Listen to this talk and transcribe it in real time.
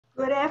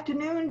Good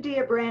afternoon,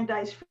 dear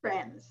Brandeis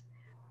friends.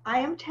 I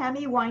am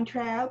Tammy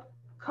Weintraub,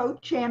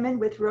 co-chairman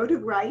with Rhoda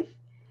Greif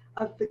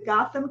of the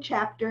Gotham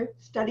Chapter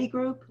Study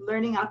Group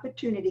Learning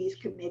Opportunities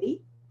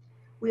Committee.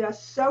 We are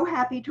so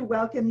happy to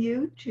welcome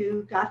you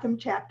to Gotham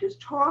Chapter's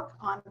talk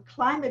on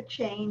climate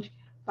change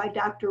by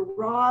Dr.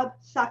 Rob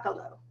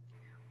Socolow.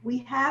 We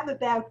have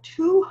about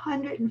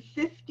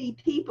 250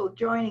 people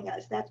joining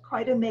us. That's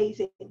quite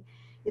amazing.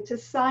 It's a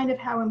sign of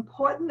how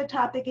important the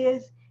topic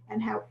is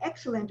and how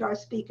excellent our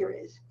speaker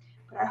is.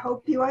 But I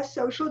hope you are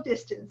social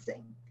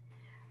distancing.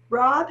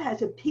 Rob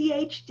has a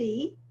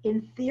PhD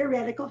in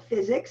theoretical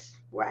physics,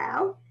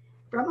 wow,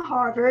 from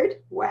Harvard,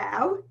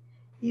 wow.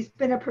 He's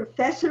been a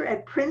professor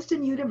at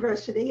Princeton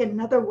University,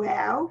 another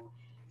wow,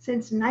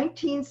 since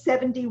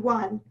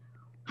 1971,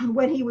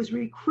 when he was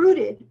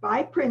recruited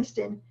by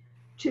Princeton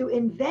to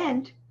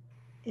invent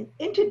an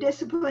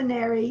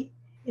interdisciplinary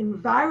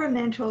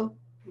environmental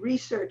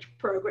research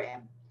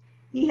program.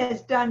 He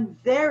has done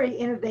very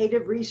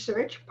innovative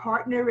research,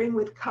 partnering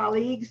with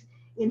colleagues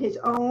in his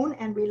own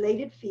and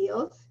related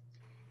fields.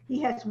 He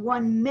has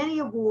won many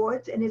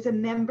awards and is a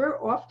member,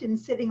 often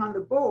sitting on the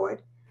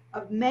board,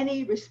 of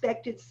many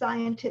respected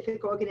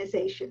scientific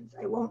organizations.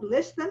 I won't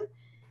list them,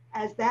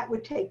 as that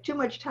would take too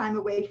much time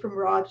away from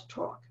Rob's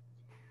talk.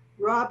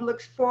 Rob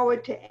looks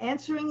forward to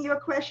answering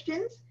your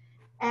questions,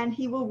 and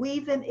he will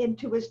weave them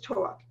into his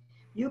talk.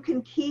 You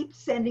can keep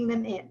sending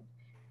them in.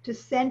 To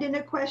send in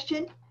a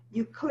question,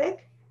 you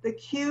click the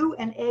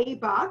Q&A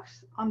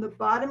box on the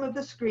bottom of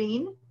the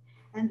screen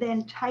and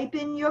then type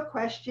in your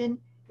question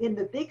in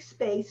the big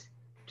space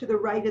to the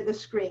right of the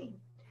screen.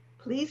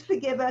 Please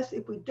forgive us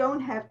if we don't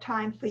have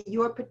time for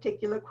your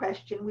particular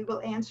question. We will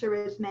answer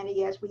as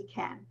many as we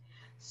can.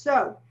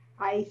 So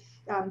I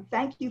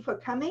thank you for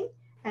coming,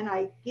 and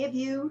I give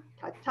you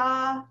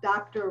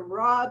Dr.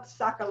 Rob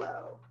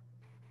Socolow.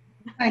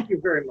 Thank you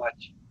very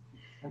much.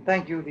 And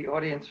thank you, the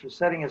audience, for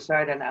setting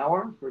aside an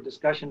hour for a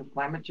discussion of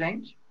climate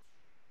change.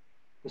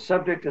 The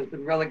subject has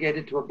been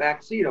relegated to a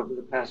backseat over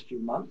the past few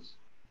months,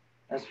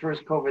 as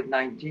first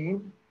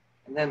COVID-19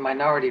 and then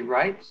minority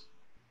rights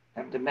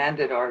have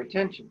demanded our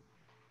attention.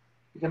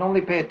 We can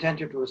only pay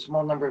attention to a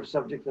small number of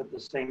subjects at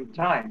the same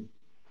time,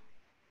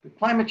 but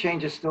climate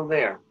change is still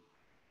there.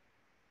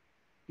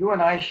 You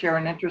and I share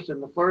an interest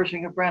in the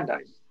flourishing of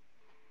Brandeis.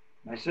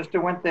 My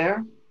sister went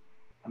there.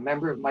 A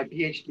member of my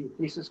PhD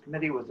thesis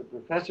committee was a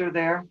professor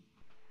there,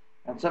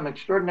 and some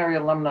extraordinary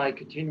alumni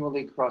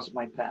continually cross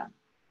my path.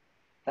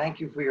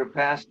 Thank you for your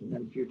past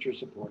and future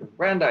support of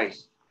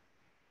Brandeis.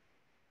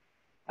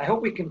 I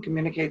hope we can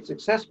communicate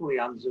successfully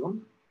on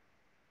Zoom.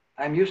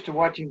 I'm used to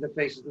watching the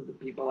faces of the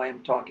people I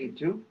am talking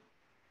to.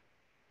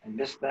 I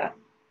miss that.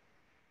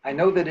 I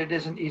know that it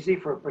isn't easy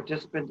for a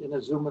participant in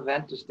a Zoom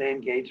event to stay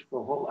engaged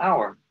for a whole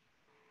hour.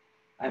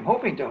 I'm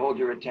hoping to hold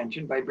your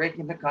attention by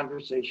breaking the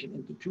conversation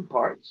into two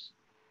parts.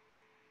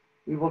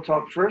 We will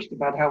talk first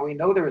about how we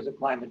know there is a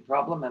climate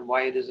problem and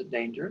why it is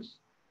dangerous.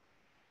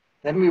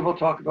 Then we will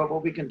talk about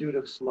what we can do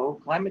to slow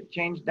climate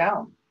change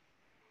down.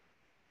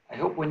 I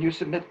hope when you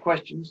submit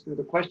questions through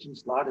the question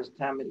slot, as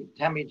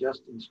Tammy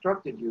just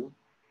instructed you,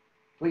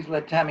 please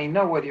let Tammy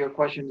know whether your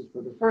question is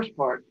for the first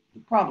part, the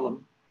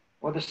problem,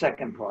 or the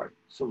second part,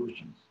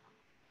 solutions.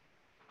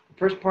 The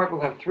first part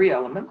will have three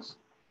elements: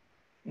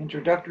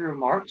 introductory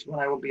remarks when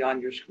I will be on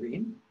your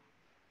screen,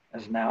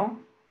 as now,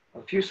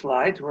 a few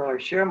slides where I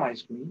share my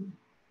screen,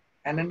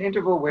 and an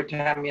interval where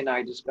Tammy and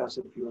I discuss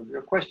a few of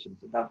your questions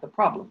about the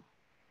problem.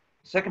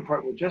 The second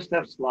part will just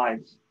have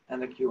slides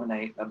and a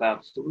Q&A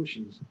about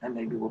solutions, and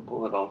maybe we'll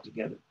pull it all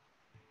together.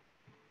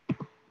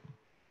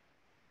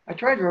 I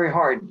tried very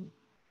hard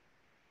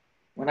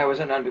when I was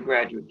an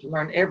undergraduate to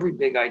learn every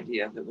big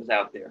idea that was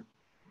out there.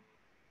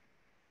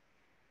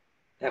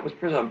 That was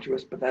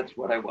presumptuous, but that's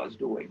what I was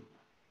doing.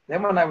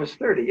 Then when I was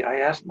 30, I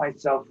asked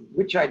myself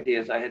which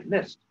ideas I had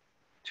missed.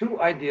 Two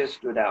ideas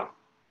stood out: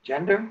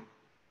 gender,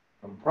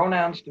 from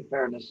pronouns to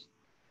fairness,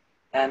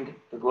 and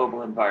the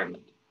global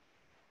environment.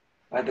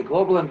 By the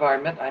global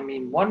environment, I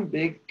mean one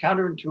big,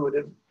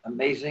 counterintuitive,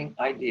 amazing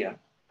idea: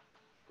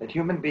 that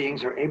human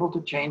beings are able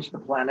to change the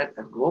planet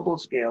at global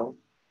scale,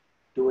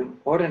 doing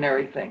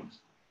ordinary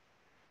things.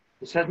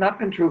 This has not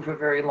been true for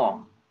very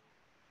long.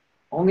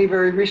 Only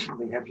very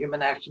recently have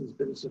human actions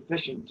been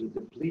sufficient to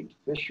deplete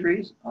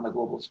fisheries on a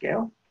global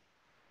scale,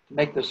 to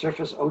make the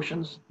surface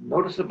oceans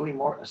noticeably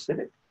more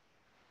acidic,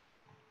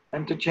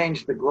 and to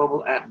change the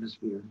global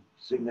atmosphere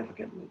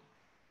significantly.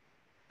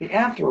 The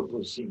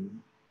Anthropocene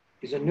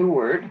is a new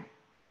word.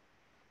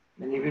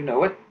 Many of you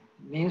know it.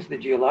 It means the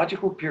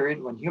geological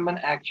period when human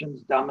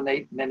actions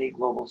dominate many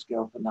global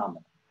scale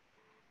phenomena.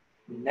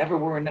 We never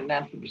were in an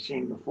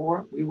Anthropocene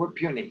before. We were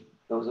puny,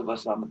 those of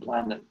us on the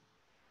planet,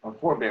 our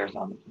forebears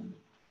on the planet.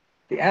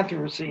 The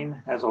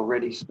Anthropocene has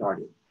already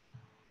started.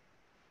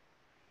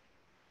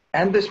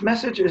 And this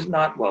message is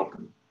not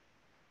welcome.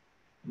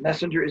 The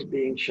messenger is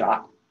being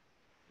shot.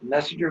 The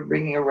messenger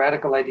bringing a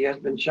radical idea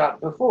has been shot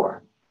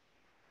before.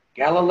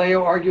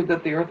 Galileo argued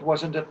that the earth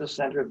wasn't at the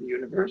center of the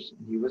universe,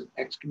 and he was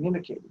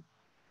excommunicated.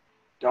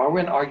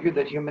 Darwin argued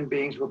that human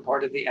beings were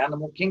part of the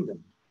animal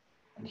kingdom,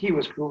 and he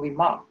was cruelly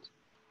mocked.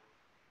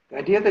 The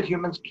idea that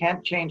humans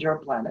can't change our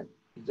planet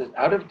is as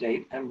out of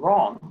date and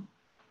wrong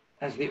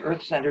as the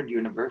Earth-centered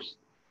universe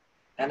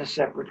and a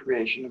separate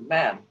creation of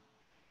man.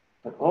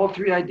 But all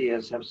three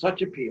ideas have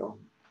such appeal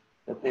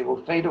that they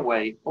will fade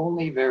away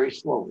only very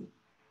slowly.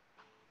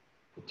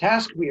 The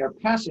task we are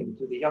passing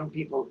to the young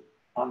people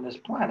on this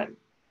planet,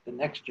 the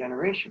next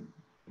generation,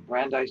 the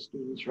Brandeis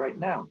students right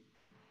now,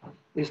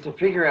 is to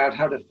figure out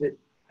how to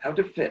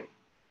fit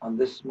on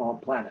this small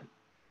planet.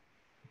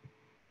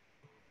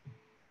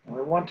 And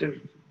I want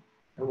to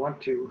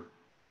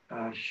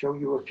show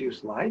you a few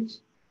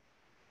slides.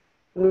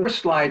 The first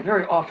slide,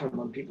 very often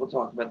when people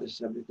talk about this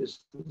subject, is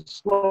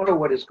slaughter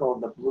what is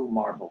called the blue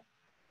marble.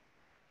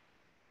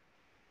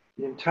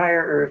 The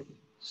entire Earth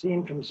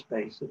seen from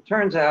space. It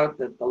turns out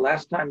that the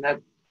last time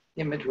that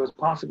image was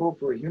possible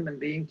for a human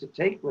being to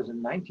take was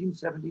in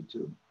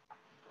 1972,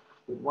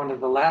 with one of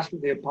the last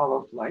of the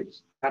Apollo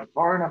flights, got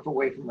far enough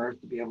away from Earth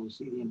to be able to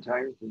see the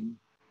entire thing.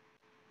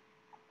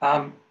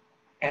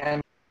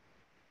 And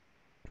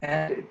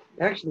it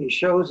actually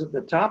shows at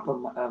the top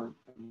of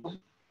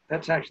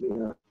that's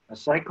actually a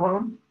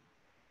cyclone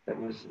that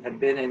had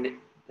been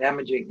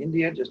damaging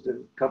India just a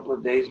couple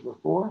of days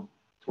before.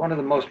 It's one of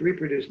the most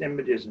reproduced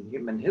images in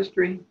human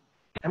history.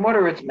 And what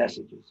are its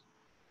messages?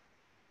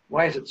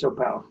 Why is it so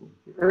powerful?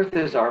 The Earth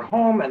is our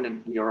home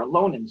and we are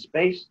alone in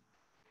space.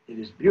 It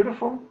is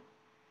beautiful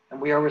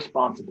and we are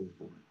responsible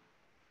for it.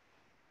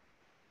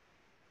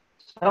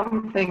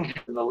 Something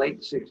in the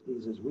late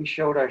 60s as we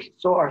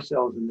saw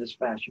ourselves in this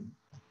fashion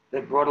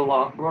that brought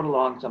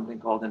along something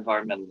called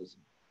environmentalism.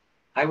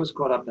 I was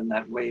caught up in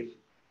that wave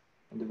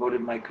and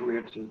devoted my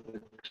career to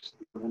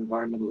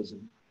environmentalism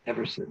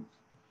ever since.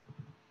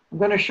 I'm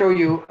going to show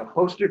you a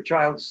poster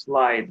child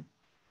slide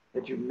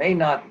that you may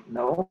not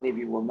know,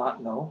 maybe you will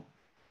not know,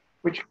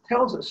 which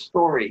tells a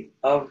story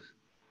of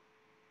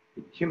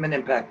the human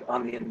impact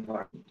on the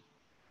environment.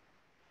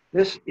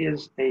 This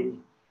is a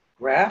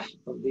graph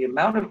of the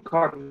amount of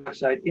carbon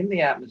dioxide in the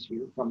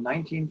atmosphere from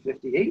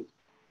 1958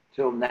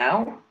 till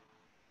now.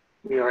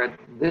 We are at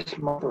this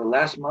month or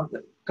last month,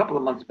 a couple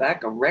of months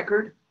back, a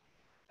record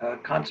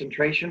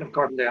concentration of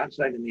carbon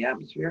dioxide in the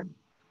atmosphere.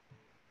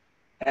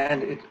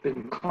 And it's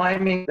been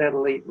climbing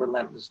steadily,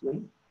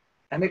 relentlessly,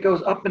 and it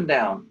goes up and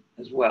down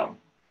as well.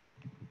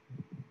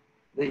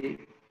 The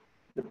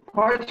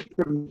parts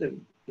per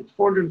million, it's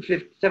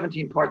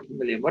 417 parts per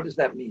million. What does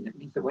that mean? It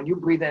means that when you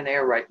breathe in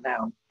air right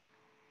now,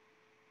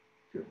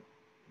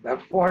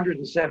 about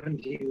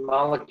 417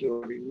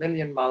 molecules, every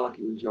million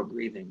molecules you're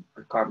breathing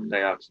are carbon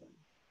dioxide.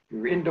 If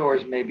you're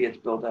indoors, maybe it's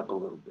built up a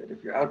little bit.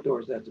 If you're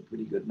outdoors, that's a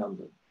pretty good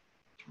number.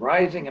 It's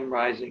rising and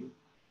rising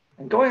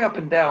and going up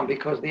and down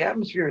because the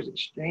atmosphere is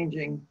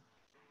exchanging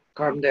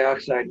carbon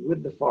dioxide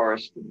with the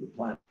forest of the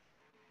planet.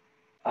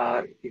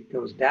 It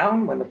goes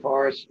down when the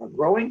forests are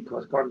growing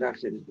because carbon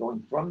dioxide is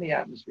going from the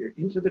atmosphere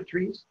into the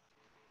trees.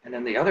 And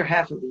in the other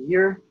half of the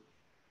year,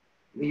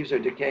 leaves are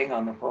decaying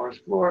on the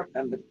forest floor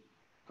and the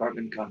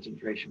carbon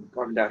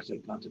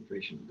dioxide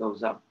concentration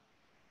goes up.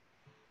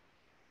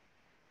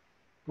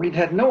 We'd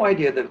had no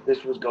idea that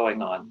this was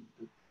going on.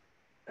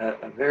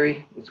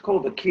 It's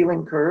called the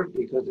Keeling curve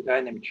because a guy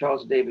named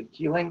Charles David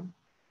Keeling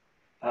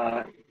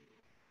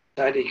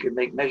decided he could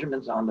make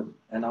measurements on them.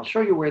 And I'll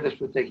show you where this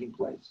was taking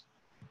place.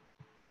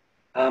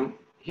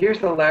 Here's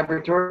the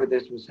laboratory where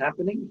this was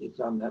happening. It's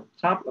on the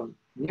top of,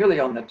 nearly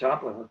on the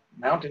top of a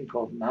mountain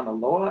called Mauna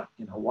Loa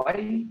in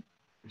Hawaii.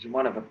 It's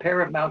one of a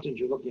pair of mountains.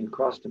 You're looking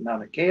across to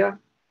Mauna Kea,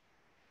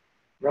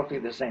 roughly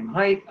the same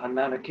height. On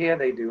Mauna Kea,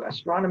 they do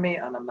astronomy.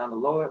 On Mauna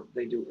Loa,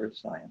 they do earth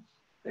science.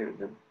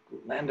 The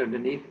land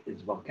underneath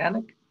is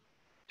volcanic.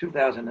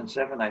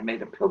 2007, I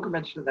made a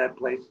pilgrimage to that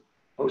place,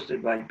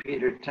 hosted by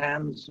Peter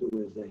Tans, who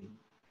was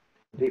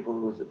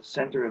who was at the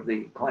center of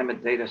the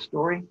climate data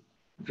story.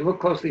 If you look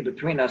closely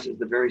between us is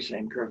the very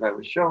same curve I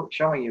was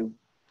showing you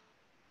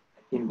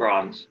in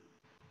bronze.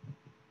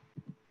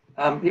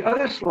 The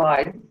other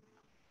slide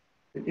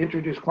that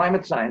introduced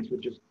climate science,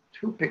 which is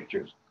two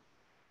pictures,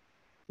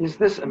 is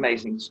this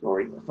amazing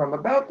story. From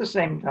about the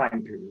same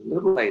time period, a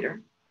little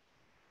later,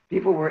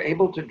 people were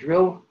able to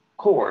drill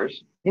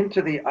cores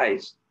into the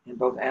ice in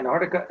both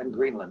Antarctica and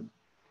Greenland,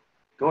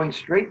 going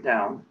straight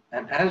down.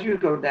 And as you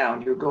go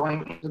down, you're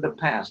going into the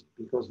past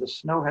because the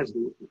snow has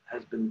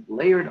been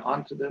layered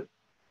onto the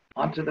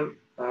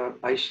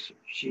ice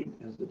sheet,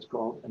 as it's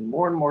called, and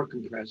more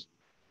compressed.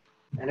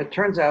 And it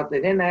turns out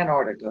that in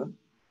Antarctica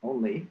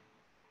only,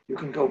 you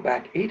can go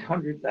back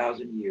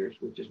 800,000 years,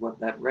 which is what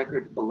that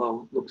record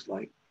below looks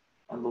like.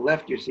 On the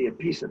left, you see a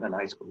piece of an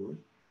ice core.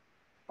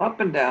 Up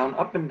and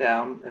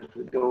down as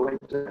we go into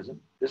the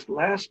present. This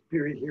last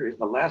period here is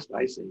the last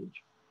ice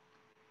age.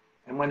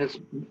 And when it's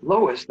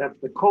lowest, that's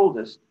the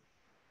coldest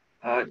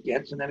it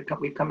gets, and then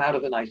we come out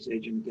of an ice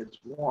age and it gets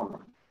warmer.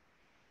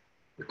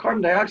 The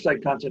carbon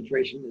dioxide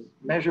concentration is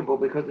measurable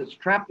because it's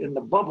trapped in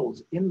the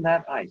bubbles in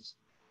that ice.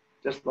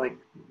 Just like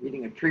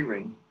reading a tree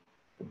ring,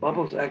 the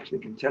bubbles actually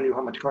can tell you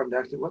how much carbon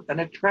dioxide was, and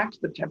it tracks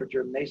the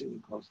temperature amazingly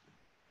closely.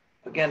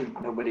 Again,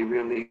 nobody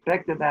really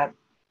expected that.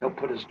 They'll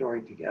put a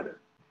story together.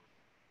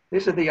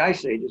 These are the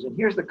ice ages, and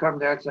here's the carbon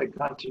dioxide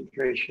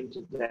concentration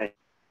today.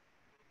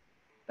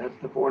 That's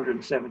the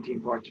 417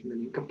 parts per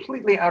million,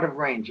 completely out of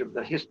range of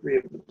the history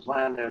of the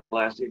planet the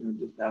last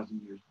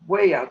 800,000 years,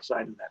 way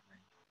outside of that range.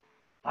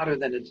 Higher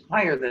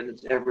than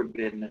it's ever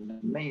been, and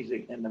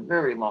amazing in a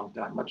very long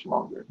time, much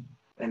longer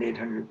than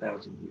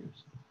 800,000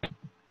 years.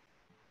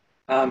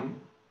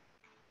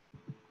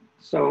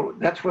 So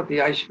that's what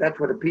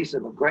a piece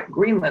of a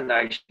Greenland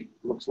ice sheet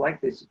looks like.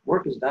 This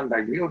work is done by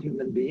real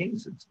human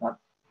beings.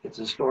 It's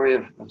a story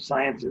of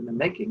science in the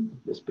making.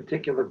 This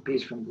particular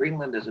piece from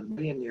Greenland is 1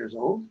 billion years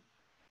old,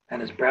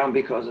 and it's brown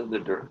because of the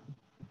dirt.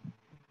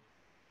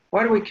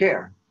 Why do we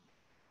care?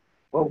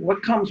 Well,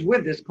 what comes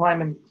with this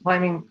climbing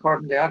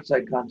carbon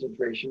dioxide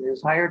concentration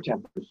is higher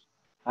temperatures.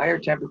 Higher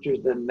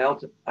temperatures then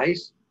melt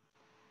ice.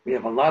 We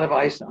have a lot of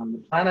ice on the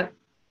planet.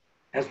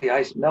 As the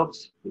ice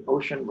melts, the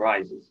ocean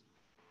rises.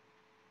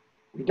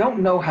 We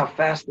don't know how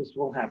fast this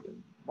will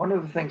happen. One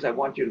of the things I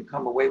want you to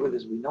come away with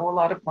is we know a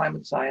lot of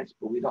climate science,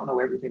 but we don't know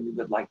everything we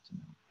would like to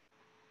know.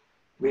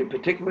 We in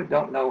particular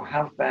don't know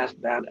how fast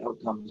bad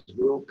outcomes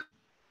will come.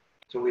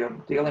 So we are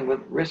dealing with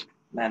risk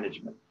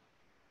management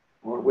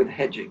or with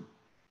hedging.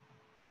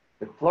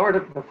 The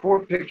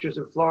 4 pictures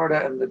of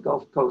Florida and the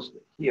Gulf Coast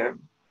here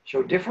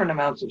show different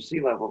amounts of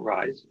sea level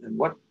rise and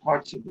what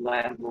parts of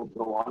land will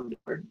go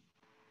under.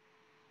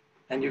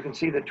 And you can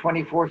see that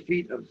 24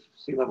 feet of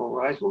sea level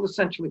rise will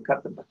essentially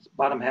cut the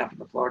bottom half of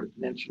the Florida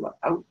Peninsula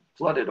out,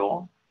 flood it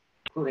all,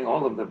 including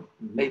all of the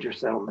major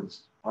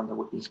settlements on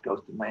the east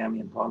coast of Miami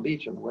and Palm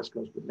Beach, on the west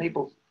coast of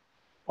Naples.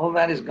 All of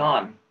that is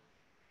gone.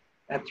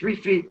 At 3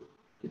 feet,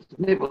 it's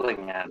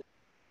nibbling at it.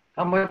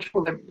 How much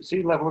will the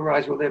sea level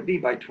rise will there be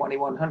by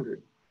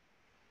 2100?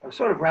 A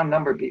sort of round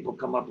number people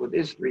come up with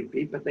is 3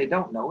 feet, but they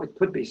don't know. It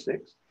could be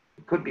 6,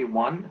 it could be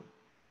 1.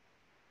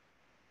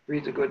 3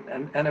 is a good,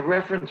 and a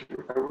reference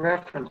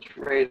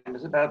rate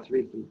is about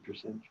 3 feet per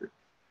century.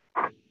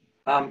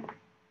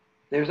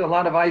 There's a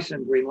lot of ice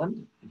in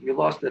Greenland. If you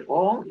lost it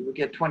all, you would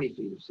get 20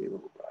 feet of sea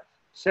level rise.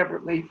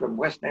 Separately from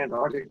West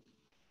Antarctic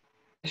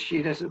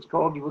sheet, as it's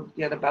called, you would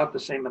get about the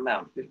same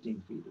amount,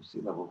 15 feet of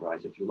sea level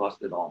rise if you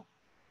lost it all.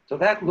 So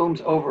that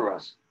looms over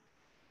us.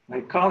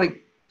 My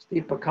colleague,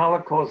 Steve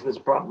Socolow, calls this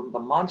problem the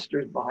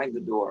monsters behind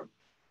the door,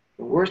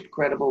 the worst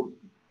credible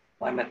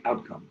climate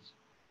outcomes.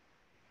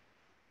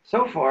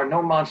 So far,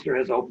 no monster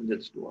has opened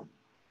its door.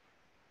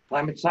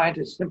 Climate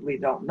scientists simply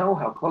don't know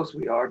how close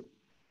we are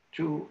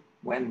to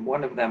when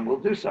one of them will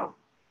do so,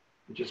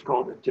 which is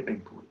called a tipping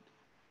point.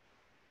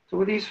 So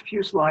with these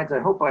few slides, I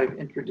hope I've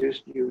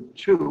introduced you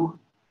to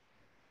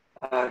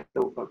a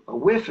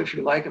whiff, if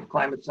you like, of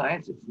climate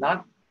science. It's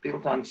not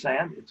built on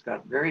sand. It's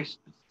got very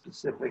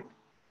specific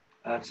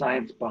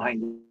science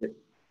behind it,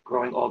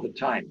 growing all the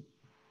time.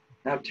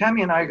 Now,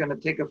 Tammy and I are going to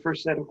take a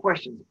first set of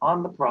questions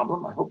on the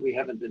problem. I hope we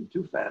haven't been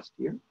too fast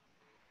here.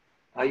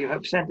 You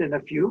have sent in a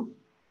few,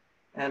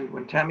 and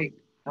when Tammy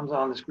comes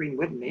on the screen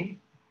with me,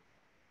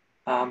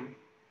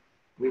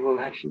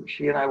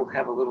 she and I will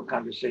have a little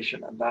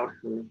conversation about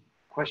her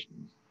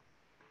questions.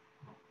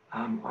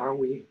 Are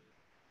we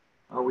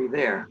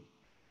there?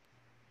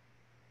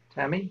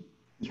 Tammy?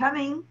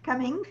 Coming.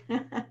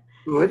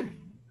 Good.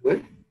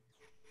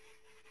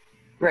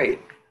 Great.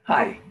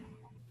 Hi.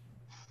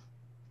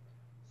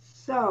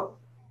 So,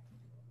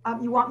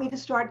 you want me to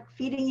start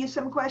feeding you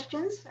some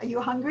questions? Are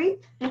you hungry?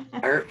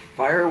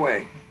 Fire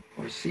away,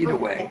 or seed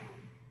away.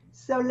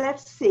 So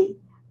let's see.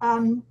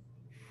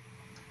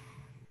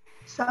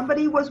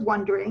 Somebody was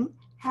wondering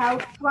how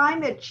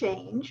climate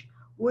change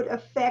would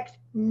affect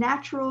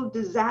natural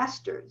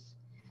disasters,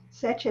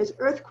 such as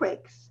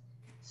earthquakes,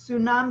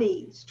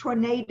 tsunamis,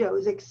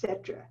 tornadoes,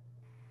 etc.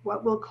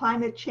 What will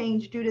climate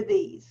change do to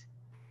these?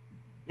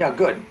 Yeah,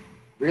 good.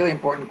 Really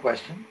important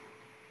question.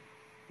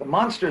 The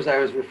monsters I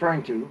was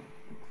referring to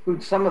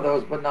include some of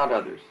those, but not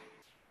others.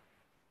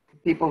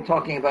 People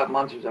talking about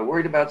monsters are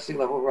worried about sea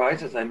level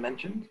rise, as I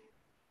mentioned,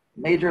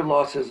 major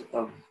losses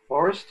of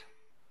forest,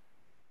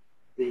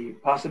 the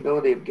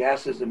possibility of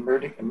gases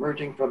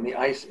emerging from the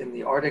ice in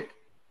the Arctic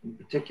in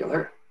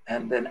particular,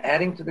 and then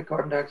adding to the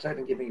carbon dioxide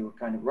and giving you a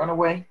kind of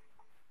runaway,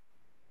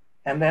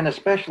 and then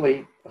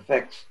especially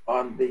effects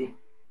on the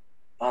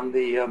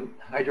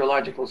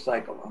hydrological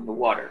cycle, on the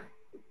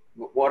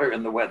water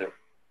and the weather.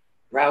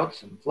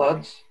 Droughts and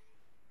floods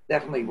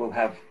definitely will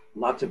have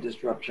lots of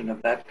disruption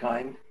of that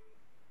kind.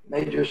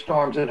 Major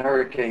storms and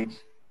hurricanes,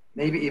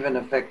 maybe even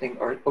affecting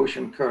our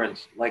ocean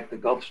currents like the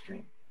Gulf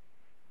Stream.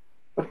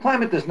 But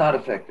climate does not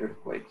affect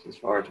earthquakes as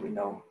far as we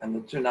know, and the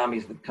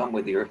tsunamis that come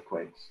with the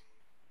earthquakes.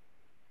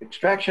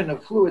 Extraction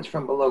of fluids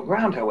from below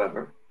ground,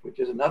 however, which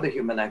is another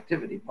human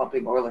activity,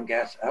 pumping oil and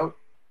gas out,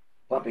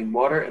 pumping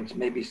water, and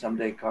maybe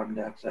someday carbon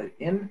dioxide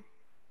in,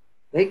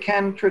 they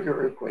can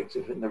trigger earthquakes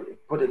if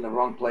put in the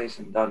wrong place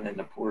and done in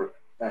a poor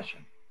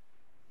fashion.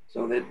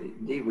 So that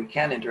indeed we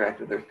can interact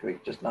with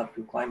earthquakes, just not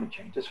through climate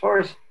change. As far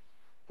as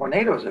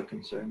tornadoes are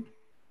concerned,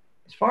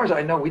 as far as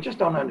I know, we just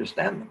don't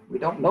understand them. We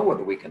don't know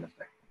whether we can affect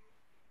them.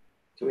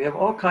 So we have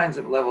all kinds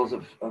of levels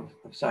of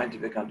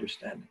scientific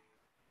understanding.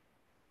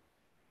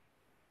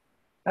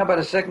 How about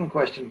a second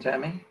question,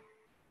 Tammy?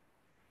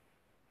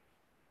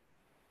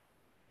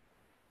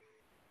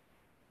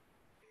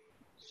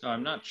 So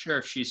I'm not sure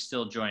if she's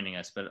still joining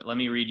us, but let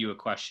me read you a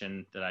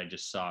question that I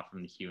just saw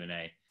from the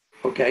Q&A.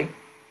 Okay.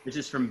 This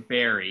is from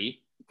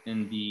Barry,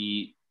 and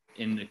the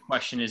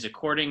question is,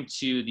 according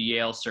to the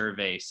Yale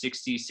survey,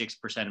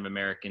 66% of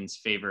Americans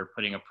favor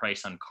putting a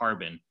price on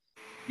carbon.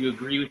 Do you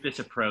agree with this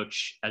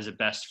approach as a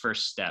best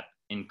first step,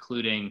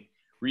 including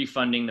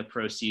refunding the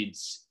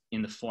proceeds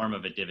in the form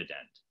of a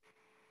dividend?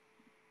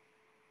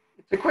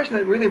 It's a question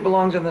that really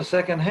belongs in the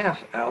second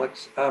half,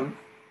 Alex.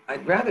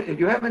 I'd rather, if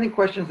you have any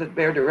questions that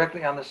bear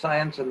directly on the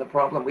science and the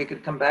problem, we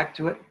could come back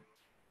to it.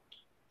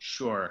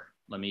 Sure.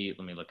 Let me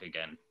look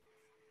again.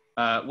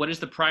 What is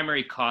the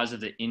primary cause of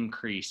the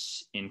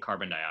increase in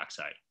carbon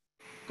dioxide?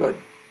 Good.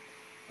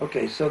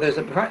 Okay, so there's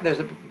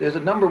a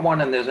number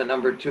one and there's a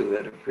number two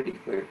that are pretty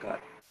clear cut.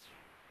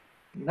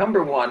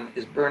 Number one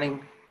is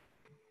burning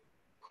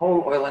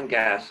coal, oil, and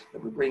gas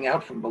that we bring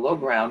out from below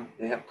ground.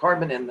 They have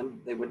carbon in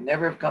them. They would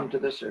never have come to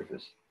the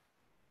surface.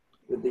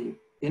 With the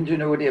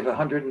ingenuity of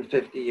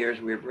 150 years,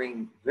 we're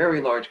bringing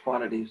very large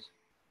quantities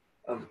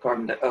of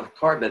carbon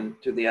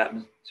to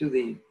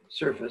the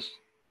surface.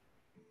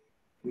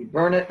 We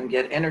burn it and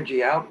get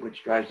energy out,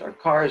 which drives our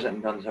cars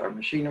and runs our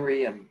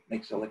machinery and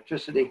makes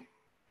electricity.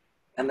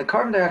 And the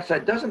carbon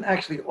dioxide doesn't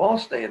actually all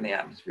stay in the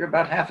atmosphere.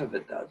 About half of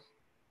it does.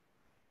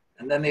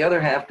 And then the other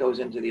half goes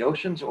into the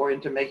oceans or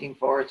into making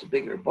forests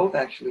bigger. Both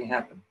actually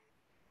happen.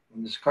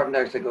 When this carbon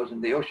dioxide goes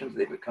into the oceans,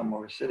 they become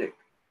more acidic.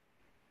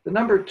 The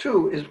number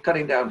two is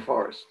cutting down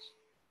forests.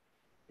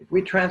 If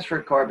we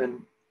transfer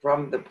carbon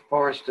from the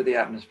forest to the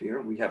atmosphere,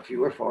 we have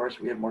fewer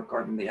forests, we have more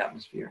carbon in the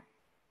atmosphere.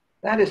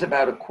 That is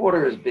about a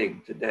quarter as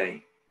big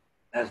today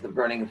as the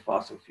burning of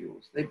fossil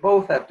fuels. They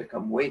both have to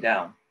come way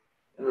down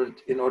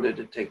in order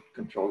to take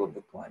control of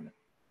the climate.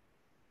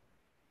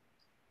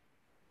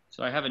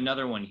 So I have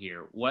another one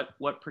here.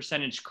 What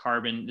percentage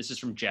carbon, this is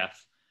from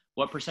Jeff,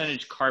 what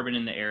percentage carbon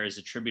in the air is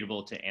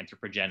attributable to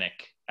anthropogenic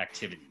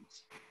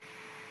activities?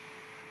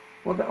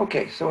 Well,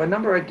 okay, so a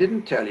number I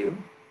didn't tell you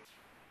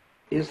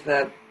is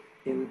that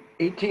in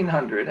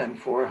 1800 and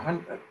for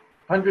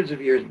hundreds of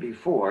years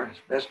before, as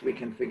best we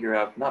can figure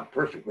out, not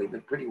perfectly,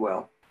 but pretty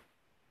well,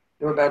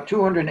 there were about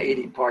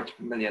 280 parts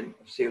per million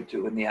of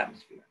CO2 in the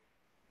atmosphere.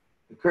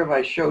 The curve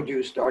I showed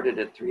you started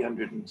at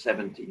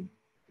 317.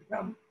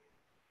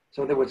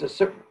 So there was a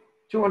certain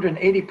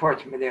 280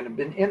 parts per million have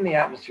been in the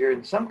atmosphere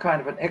in some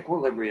kind of an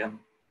equilibrium,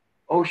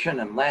 ocean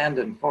and land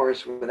and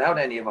forest without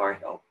any of our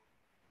help.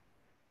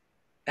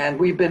 And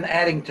we've been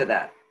adding to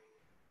that.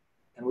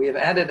 And we have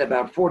added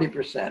about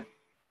 40%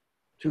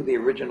 to the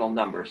original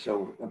number.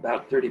 So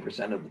about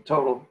 30% of the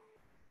total,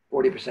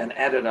 40%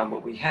 added on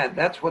what we had.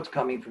 That's what's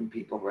coming from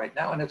people right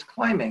now. And it's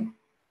climbing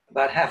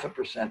about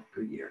 0.5%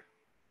 per year.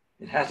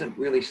 It hasn't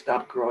really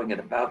stopped growing at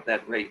about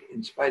that rate.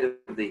 In spite of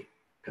the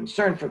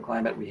concern for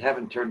climate, we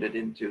haven't turned it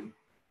into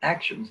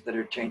actions that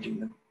are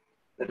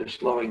that are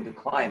slowing the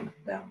climb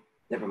down,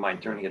 never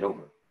mind turning it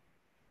over.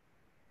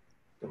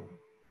 So,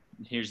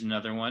 here's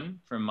another one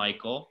from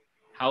Michael.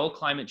 How will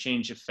climate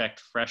change affect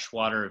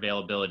freshwater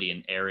availability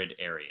in arid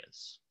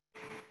areas?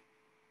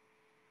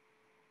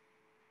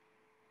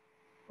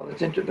 Well,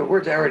 it's interesting. The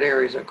words arid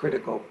areas are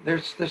critical. There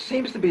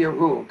seems to be a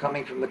rule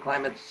coming from the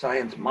climate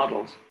science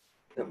models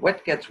that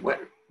wet gets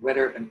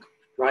wetter and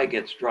dry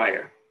gets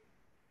drier.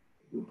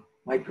 You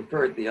might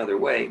prefer it the other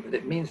way, but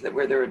it means that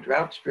where there are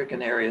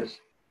drought-stricken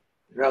areas,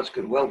 droughts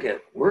could well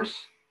get worse,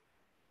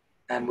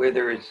 and where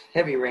there is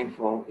heavy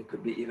rainfall, it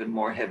could be even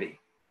more heavy.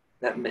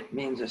 That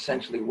means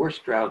essentially worse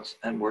droughts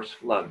and worse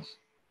floods.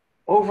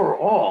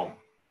 Overall,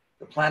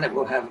 the planet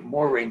will have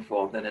more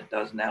rainfall than it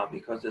does now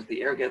because as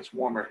the air gets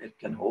warmer, it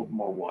can hold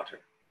more water.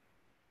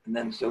 And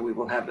then so we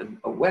will have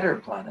a wetter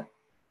planet,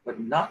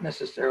 but not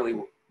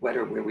necessarily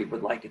wetter where we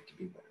would like it to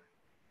be wetter.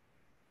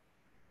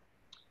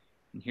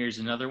 And here's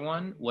another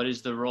one. What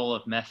is the role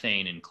of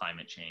methane in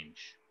climate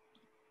change?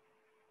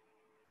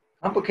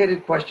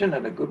 Complicated question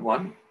and a good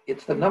one.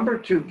 It's the number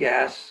 2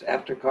 gas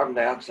after carbon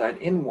dioxide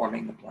in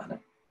warming the planet.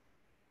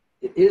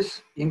 It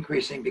is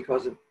increasing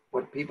because of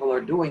what people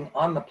are doing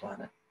on the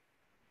planet.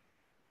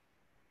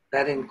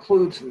 That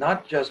includes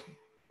not just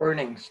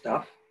burning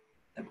stuff,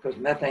 and because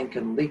methane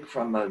can leak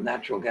from a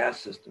natural gas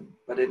system,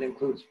 but it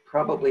includes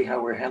probably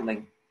how we're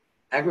handling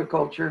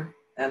agriculture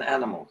and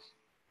animals.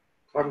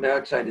 Carbon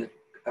dioxide,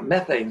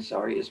 methane,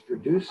 is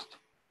produced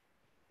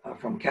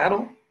from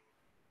cattle.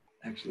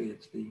 Actually,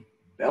 it's the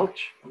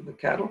belch of the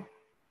cattle.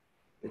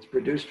 It's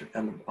produced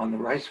on the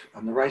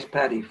rice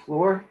paddy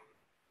floor.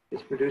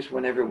 It's produced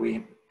whenever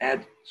we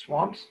add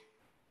swamps.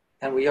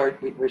 And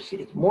we're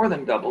seeing it's more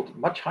than doubled,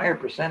 much higher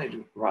percentage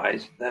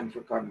rise than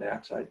for carbon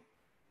dioxide.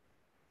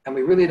 And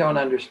we really don't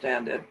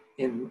understand it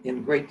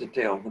in great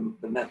detail,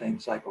 the methane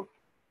cycle.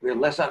 We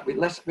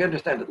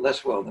understand it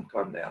less well than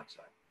carbon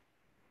dioxide.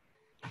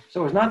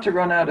 So as not to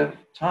run out of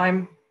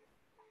time,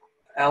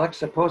 Alex,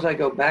 suppose I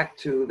go back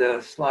to the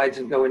slides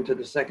and go into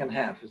the second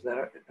half. Is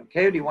that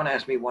okay, or do you want to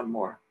ask me one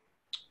more?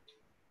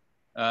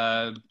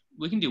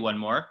 We can do one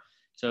more.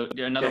 So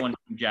another one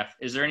from Jeff.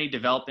 Is there any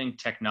developing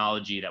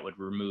technology that would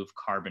remove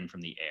carbon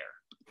from the air?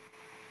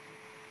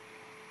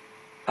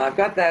 I've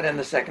got that in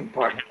the second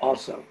part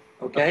also.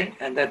 Okay,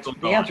 and that's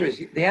the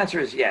answer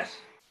is yes,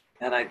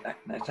 and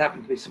that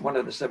happens to be one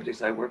of the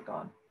subjects I work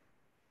on.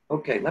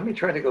 Okay, let me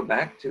try to go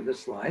back to the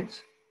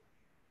slides,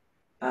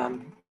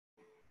 so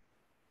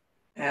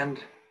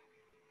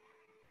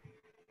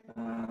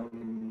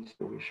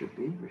we should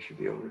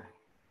be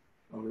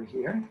over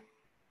here.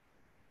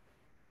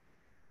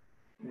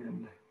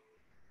 And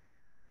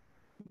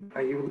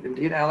are you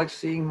indeed, Alex,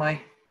 seeing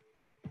my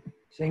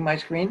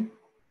screen?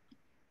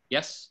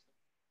 Yes.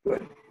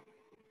 Good.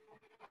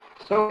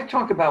 So I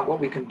talk about what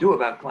we can do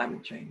about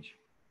climate change.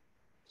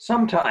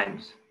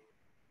 Sometimes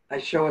I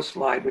show a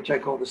slide which I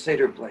call the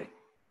Seder plate.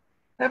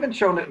 I haven't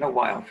shown it in a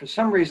while. For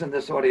some reason,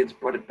 this audience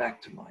brought it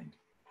back to mind.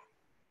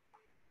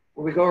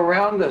 Where we go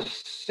around the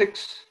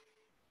 6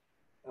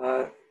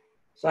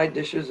 side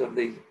dishes of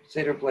the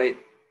Seder plate,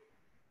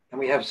 and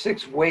we have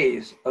 6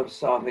 ways of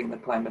solving the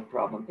climate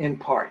problem, in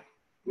part.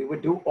 We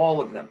would do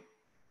all of them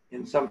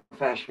in some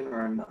fashion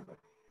or another.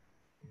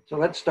 So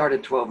let's start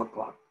at 12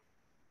 o'clock.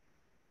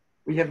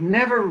 We have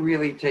never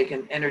really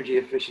taken energy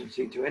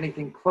efficiency to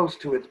anything close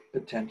to its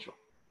potential.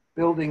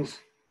 Buildings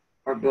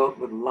are built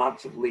with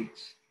lots of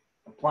leaks.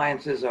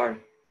 Appliances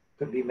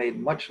could be made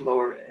much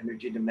lower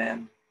energy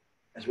demand.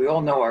 As we all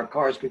know, our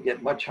cars could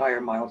get much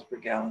higher miles per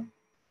gallon.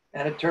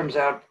 And it turns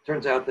out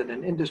that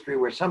an industry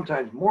where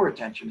sometimes more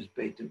attention is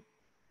paid to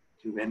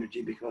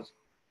energy because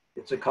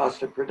it's a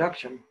cost of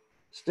production,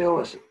 still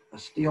a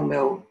steel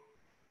mill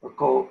or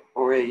coal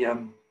or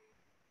a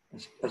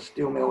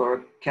steel mill or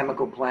a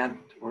chemical plant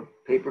or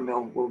paper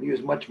mill will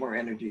use much more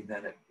energy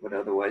than it would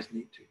otherwise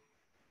need to.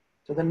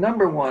 So the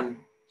number one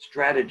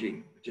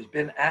strategy, which has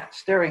been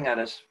staring at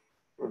us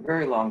for a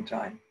very long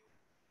time,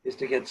 is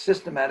to get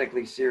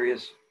systematically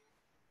serious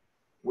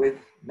with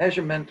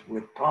measurement,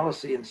 with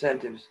policy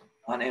incentives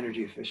on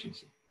energy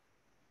efficiency.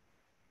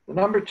 The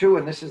number 2,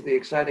 and this is the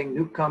exciting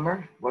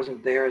newcomer,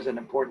 wasn't there as an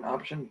important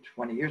option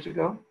 20 years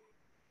ago,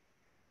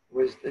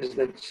 is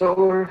that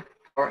solar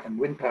power and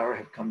wind power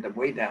have come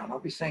way down. I'll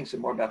be saying some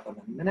more about them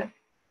in a minute.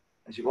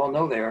 As you all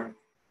know, they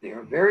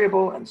are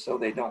variable, and so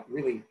they don't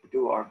really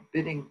do our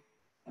bidding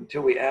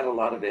until we add a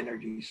lot of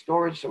energy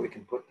storage so we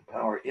can put the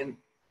power in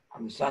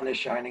when the sun is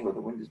shining or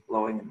the wind is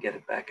blowing and get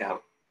it back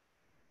out.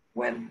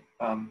 When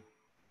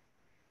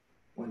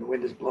the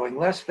wind is blowing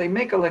less, they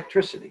make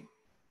electricity.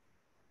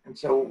 And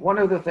so one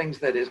of the things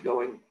that is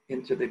going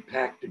into the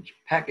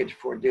package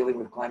for dealing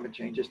with climate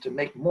change is to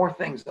make more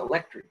things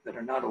electric that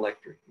are not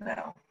electric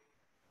now.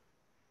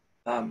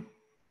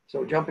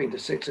 So jumping to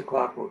 6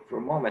 o'clock for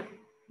a moment,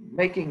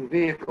 making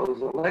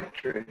vehicles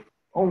electric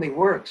only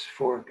works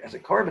as a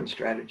carbon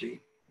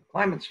strategy,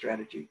 climate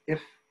strategy,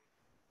 if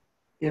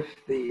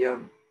the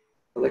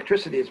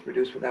electricity is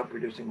produced without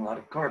producing a lot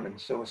of carbon.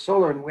 So a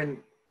solar and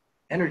wind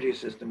energy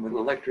system with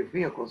electric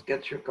vehicles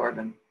gets your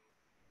carbon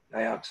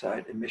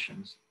dioxide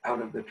emissions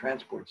out of the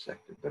transport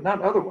sector, but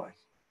not otherwise.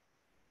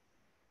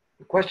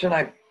 The question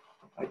I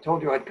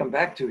told you I'd come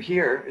back to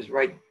here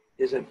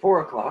is at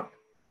 4 o'clock,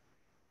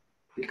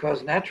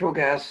 because natural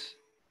gas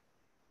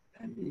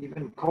and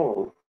even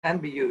coal can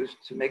be used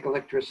to make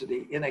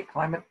electricity in a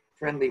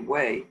climate-friendly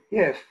way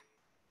if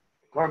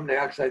the carbon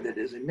dioxide that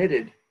is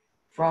emitted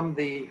from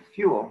the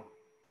fuel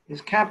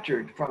is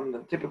captured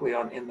from typically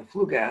in the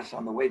flue gas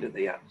on the way to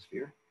the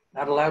atmosphere,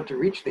 not allowed to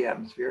reach the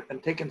atmosphere,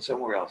 and taken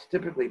somewhere else,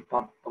 typically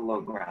pumped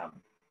below ground.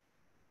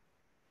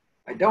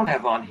 I don't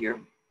have on here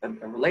a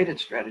related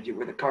strategy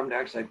where the carbon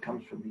dioxide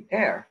comes from the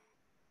air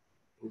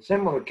with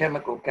similar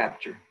chemical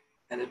capture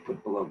and is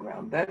put below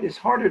ground. That is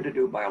harder to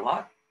do by a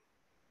lot,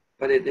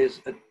 but it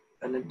is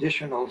an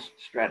additional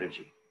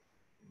strategy.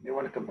 You may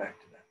want to come back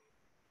to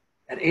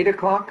that. At 8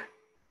 o'clock,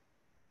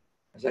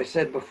 as I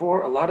said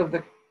before, a lot of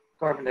the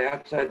carbon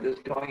dioxide that's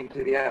going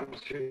into the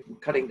atmosphere from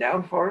cutting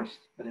down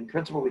forests, but in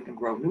principle, we can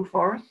grow new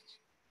forests,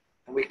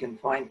 and we can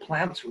find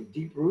plants with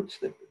deep roots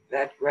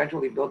that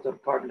gradually built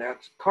up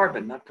not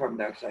carbon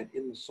dioxide,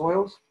 in the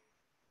soils.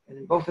 And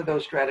in both of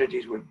those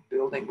strategies, we're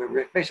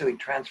basically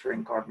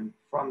transferring carbon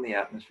from the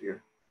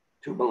atmosphere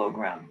to below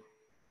ground.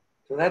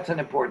 So that's an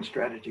important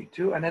strategy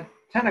too. And at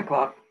 10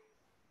 o'clock,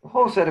 a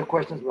whole set of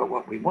questions about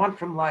what we want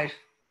from life,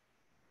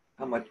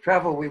 how much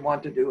travel we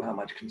want to do, how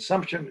much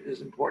consumption is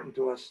important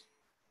to us,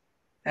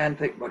 and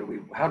think,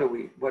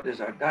 what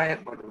is our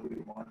diet, what do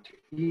we want to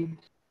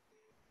eat?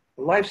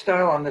 The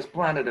lifestyle on this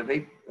planet of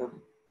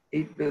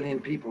 8 billion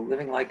people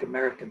living like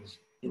Americans,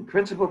 in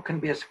principle, can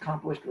be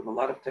accomplished with a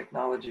lot of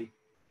technology,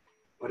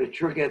 but it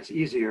sure gets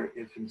easier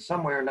if in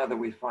some way or another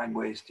we find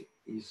ways to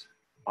ease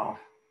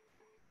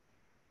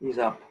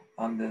up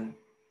on the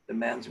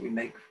demands we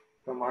make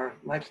from our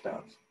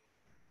lifestyles.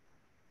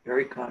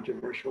 Very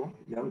controversial.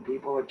 Young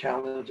people are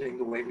challenging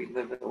the way we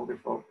live as older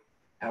folk.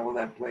 How will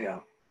that play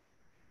out?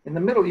 In the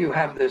middle, you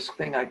have this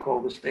thing I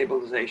call the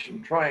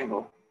stabilization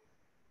triangle.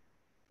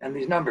 And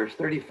these numbers,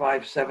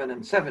 35, 7,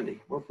 and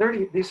 70. Well,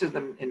 this is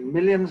them in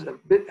billions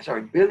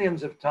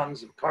of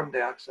tons of carbon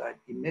dioxide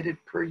emitted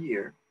per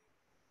year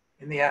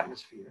in the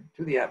atmosphere,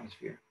 to the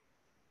atmosphere.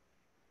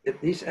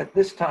 at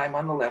this time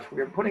on the left,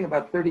 we are putting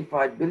about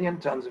 35 billion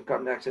tons of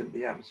carbon dioxide into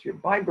the atmosphere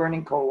by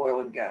burning coal, oil,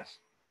 and gas.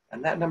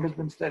 And that number's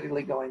been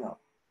steadily going up.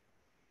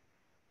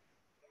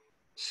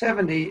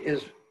 70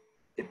 is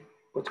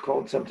what's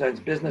called sometimes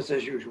business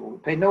as usual. We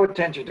pay no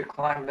attention to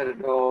climate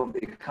at all.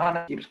 The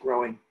economy keeps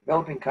growing.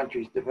 Developing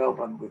countries develop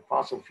with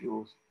fossil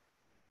fuels.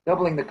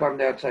 Doubling the carbon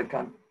dioxide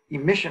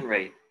emission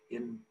rate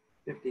in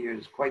 50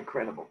 years is quite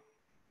credible.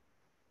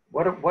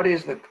 What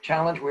is the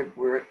challenge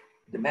we're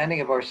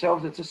demanding of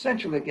ourselves? It's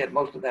essentially to get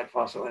most of that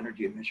fossil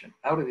energy emission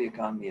out of the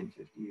economy in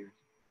 50 years,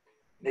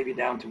 maybe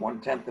down to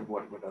 1/10 of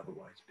what it would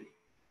otherwise be.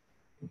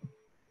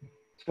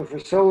 So for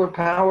solar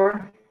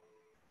power,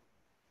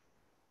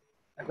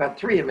 I've got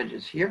 3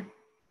 images here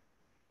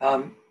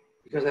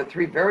because they're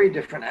 3 very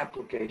different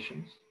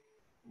applications.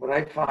 What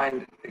I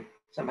find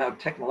somehow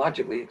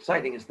technologically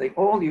exciting is they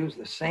all use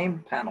the same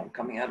panel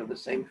coming out of the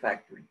same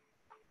factory,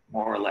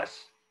 more or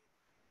less.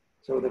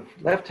 So the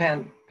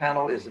left-hand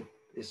panel is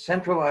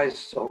centralized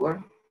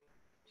solar,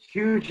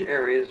 huge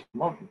areas,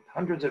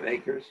 hundreds of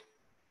acres,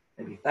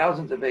 maybe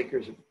thousands of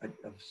acres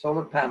of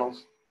solar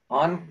panels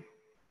on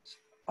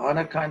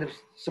a kind of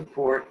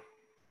support,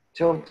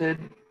 tilted,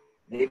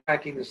 maybe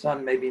tracking the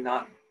sun, maybe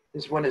not.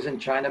 This one is in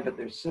China, but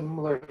there's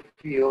similar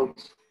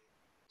fields,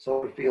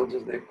 solar fields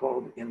as they're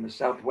called, in the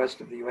southwest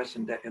of the US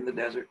in the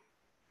desert.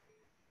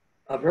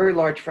 A very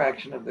large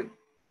fraction of the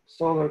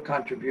solar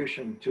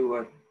contribution to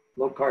a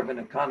low carbon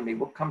economy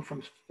will come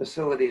from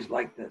facilities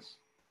like this.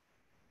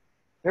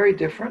 Very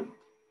different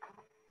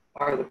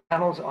are the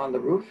panels on the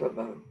roof of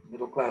a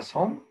middle class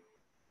home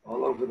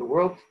all over the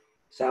world,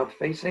 south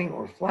facing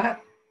or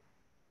flat.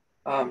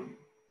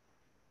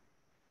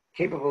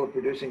 Capable of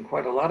producing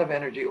quite a lot of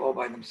energy all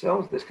by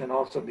themselves. This can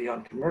also be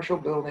on commercial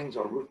buildings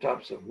or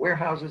rooftops of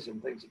warehouses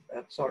and things of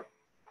that sort.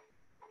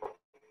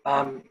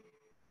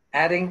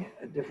 Adding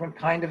a different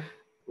kind of,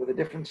 with a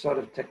different sort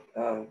of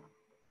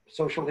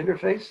social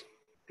interface.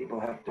 People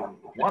have to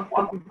want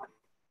them,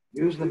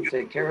 use them,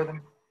 take care of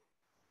them,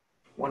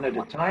 one at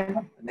a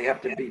time, and they have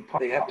to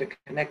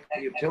connect to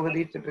the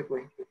utility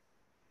typically.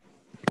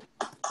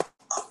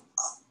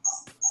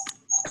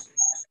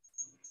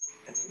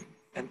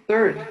 And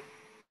third,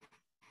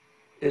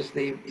 is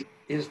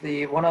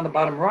the one on the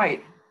bottom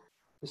right.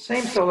 The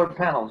same solar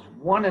panels,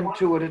 1 and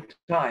 2 at a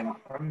time,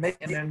 are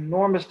making an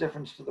enormous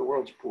difference to the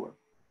world's poor.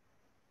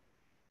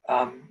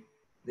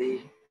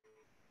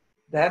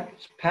 That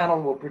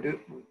panel will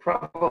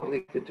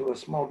probably to a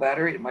small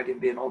battery, it might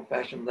even be an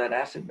old-fashioned lead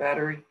acid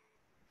battery,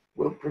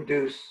 will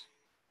produce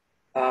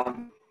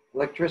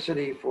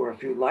electricity for a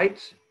few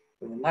lights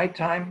for the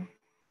nighttime,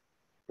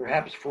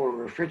 perhaps for a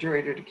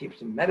refrigerator to keep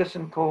some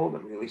medicine cold, a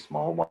really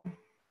small one,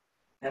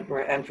 and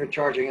for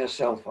charging a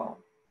cell phone.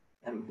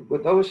 And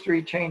with those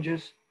 3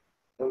 changes,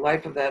 the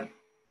life of that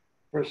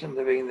person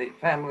living, the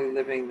family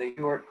living in New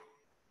York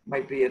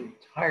might be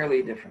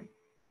entirely different.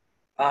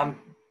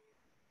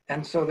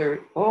 And so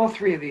all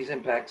 3 of these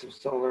impacts of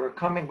solar are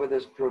coming with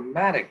this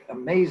dramatic,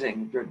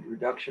 amazing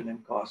reduction in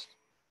cost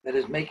that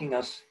is making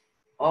us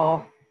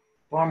all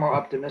far more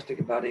optimistic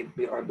about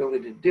our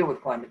ability to deal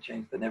with climate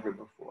change than ever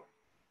before.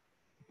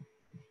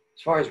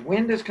 As far as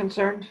wind is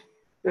concerned,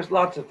 there's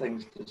lots of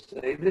things to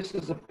say. This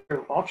is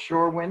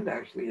offshore wind,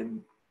 actually,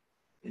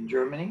 in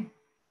Germany,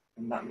 if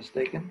I'm not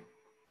mistaken.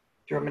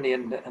 Germany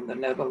and the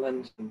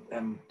Netherlands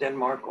and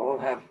Denmark all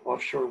have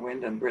offshore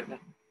wind, and Britain.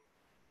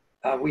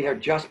 We are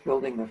just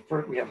building the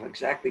first, we have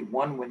exactly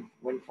 1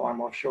 wind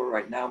farm offshore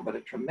right now, but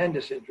a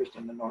tremendous interest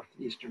in the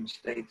northeastern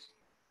states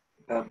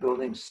about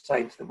building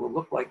sites that will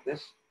look like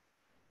this.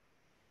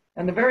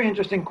 And the very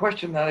interesting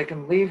question that I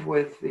can leave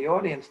with the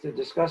audience to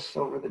discuss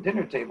over the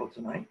dinner table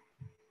tonight,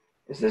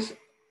 is this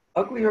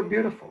ugly or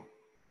beautiful?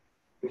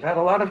 We've had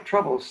a lot of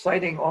trouble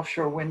siting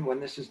offshore wind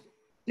when this is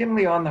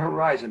dimly on the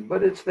horizon,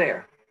 but it's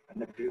there.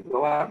 And if you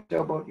go out to a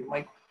sailboat,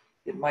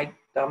 it might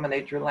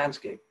dominate your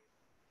landscape.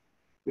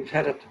 We've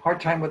had a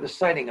hard time with the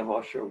siting of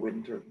offshore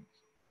wind turbines.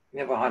 We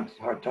have a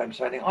hard time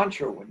siting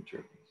onshore wind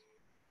turbines.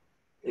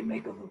 They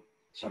make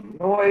some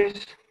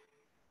noise.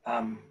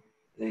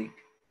 They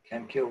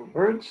can kill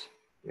birds.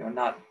 They are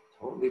not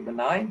totally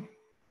benign.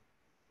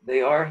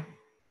 They are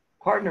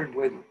partnered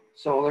with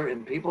solar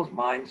in people's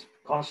minds.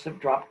 Costs have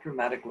dropped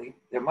dramatically.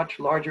 They're much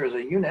larger as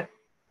a unit.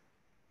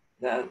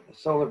 The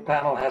solar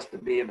panel has to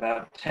be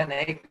about 10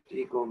 acres to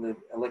equal the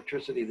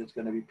electricity that's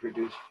going to be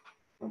produced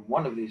from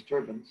one of these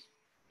turbines.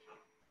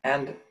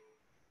 And,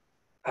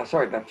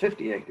 about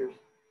 50 acres.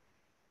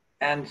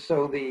 And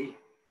so they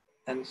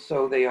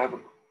have a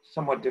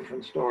somewhat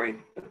different story,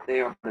 but they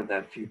are part of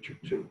that future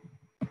too.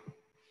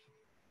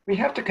 We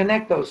have to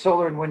connect those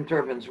solar and wind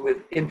turbines with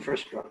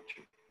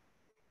infrastructure.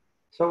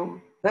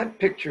 So that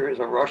picture is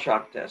a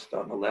Rorschach test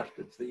on the left.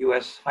 It's the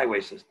US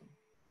highway system.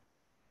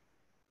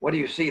 What do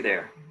you see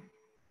there?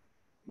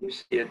 You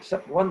see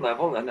at one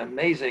level an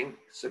amazing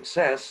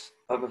success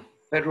of a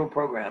federal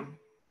program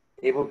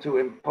able to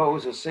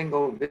impose a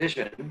single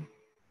vision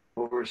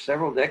over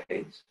several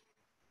decades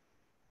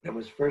that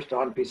was first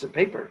on a piece of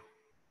paper.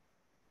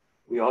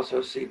 We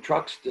also see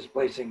trucks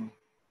displacing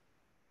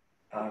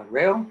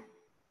rail.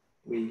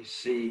 We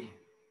see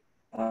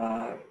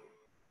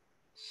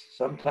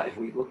sometimes,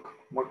 we look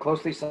more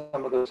closely,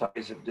 some of those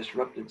fires have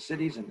disrupted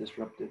cities and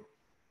disrupted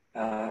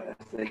as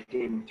they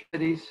came through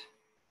cities.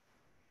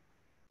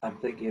 I'm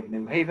thinking of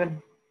New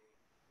Haven.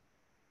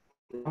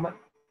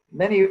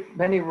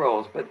 Many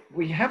roles, but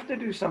we have to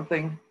do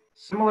something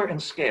similar in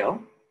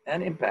scale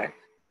and impact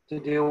to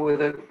deal with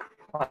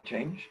climate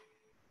change.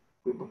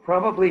 We will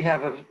probably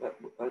have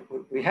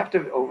we have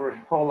to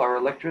overhaul our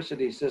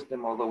electricity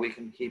system, although we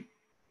can keep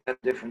a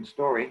different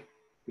story.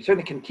 We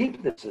certainly can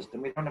keep the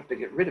system. We don't have to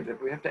get rid of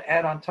it. We have to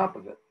add on top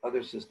of it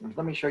other systems.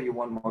 Let me show you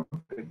one more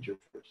picture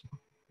first.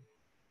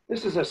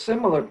 This is a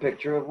similar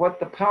picture of what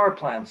the power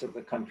plants of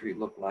the country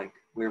look like,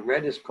 where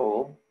red is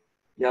coal,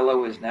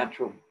 yellow is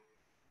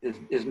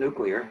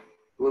nuclear,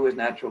 blue is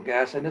natural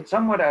gas, and it's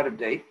somewhat out of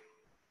date.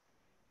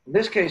 In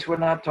this case, we're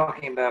not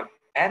talking about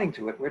adding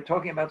to it. We're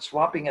talking about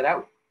swapping it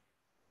out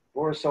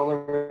for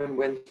solar and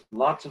wind.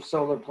 Lots of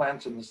solar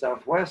plants in the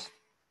Southwest,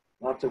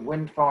 lots of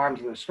wind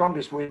farms. The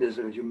strongest wind is,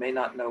 as you may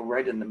not know,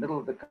 right in the middle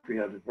of the country,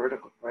 out of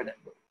vertical, right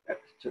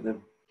to the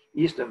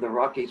east of the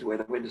Rockies, where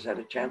the wind has had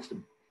a chance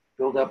to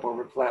build up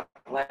over flat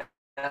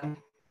land,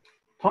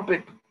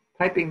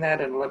 piping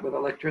that in with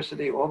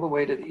electricity all the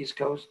way to the East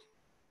Coast,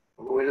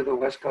 all the way to the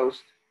West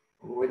Coast,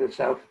 all the way to the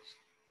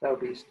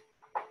southeast,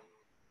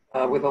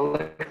 with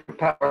electric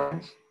power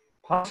lines,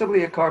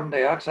 possibly a carbon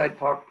dioxide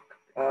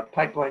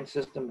pipeline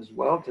system as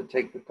well to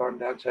take the carbon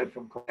dioxide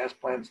from gas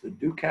plants that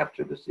do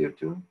capture the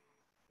CO2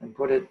 and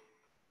put it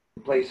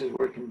in places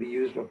where it can be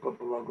used or put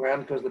below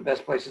ground, because the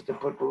best places to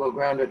put below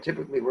ground are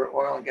typically where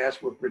oil and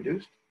gas were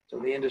produced. So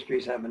the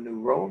industries have a new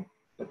role,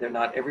 but they're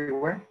not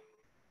everywhere.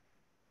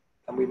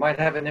 And we might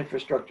have an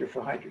infrastructure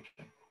for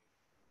hydrogen.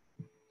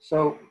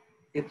 So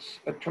it's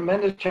a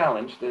tremendous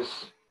challenge,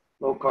 this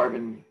low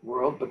carbon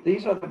world, but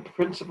these are the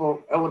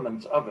principal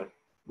elements of it: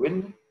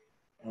 wind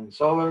and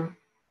solar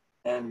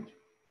and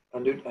a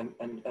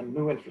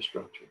new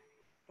infrastructure,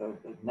 a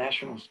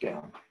national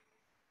scale.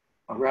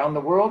 Around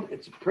the world,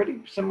 it's a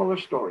pretty similar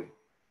story.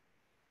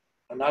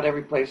 And not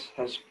every place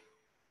has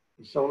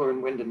the solar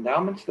and wind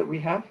endowments that we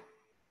have.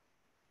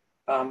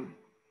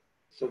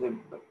 So there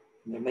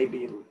may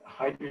be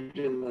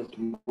hydrogen that's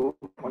moved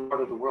from one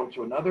part of the world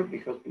to another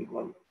because people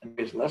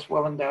are less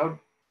well endowed.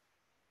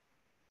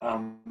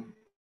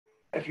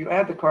 If you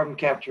add the carbon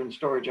capture and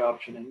storage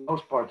option in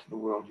most parts of the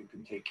world, you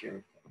can take care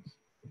of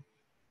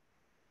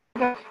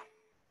things.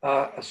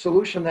 A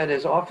solution that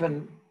is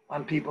often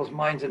on people's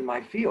minds in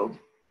my field,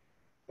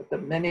 but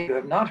that many of you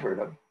have not heard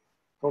of,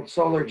 called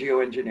solar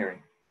geoengineering.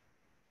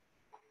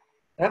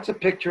 That's a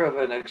picture of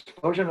an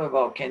explosion of a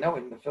volcano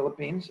in the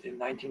Philippines in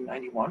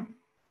 1991.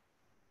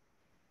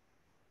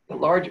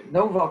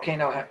 No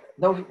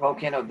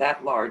volcano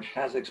that large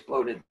has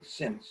exploded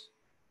since,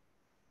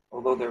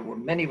 although there were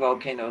many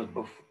volcanoes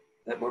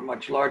that were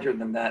much larger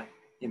than that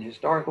in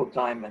historical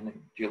time, and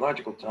in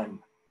geological time,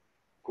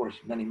 of course,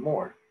 many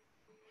more.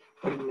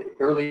 But in the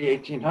early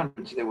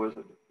 1800s, there was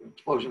an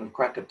explosion of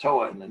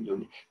Krakatoa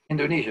in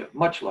Indonesia,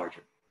 much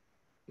larger.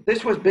 But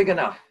this was big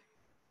enough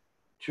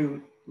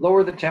to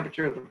lower the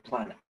temperature of the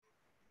planet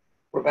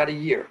for about a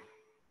year,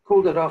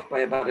 cooled it off by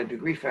about 1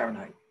 degree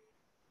Fahrenheit.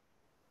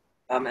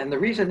 And the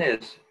reason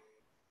is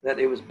that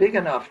it was big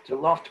enough to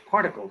loft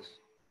particles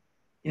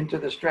into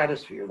the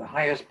stratosphere, the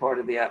highest part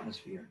of the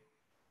atmosphere.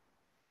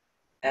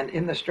 And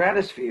in the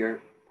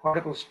stratosphere,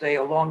 particles stay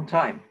a long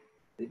time.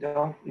 They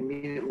don't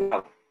immediately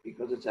out,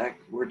 because the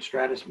word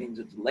stratus means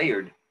it's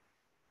layered.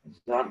 It's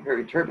not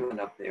very turbulent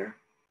up there.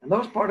 And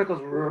those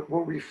particles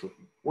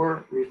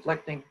were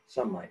reflecting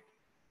sunlight.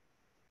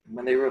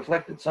 When they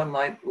reflected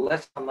sunlight,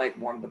 less sunlight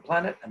warmed the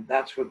planet, and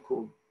that's what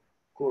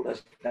cooled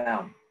us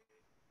down.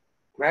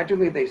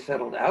 Gradually, they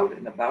settled out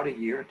in about a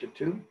year to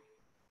two,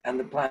 and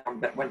the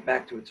planet went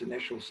back to its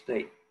initial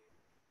state.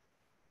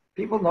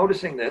 People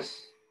noticing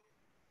this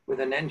with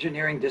an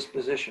engineering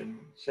disposition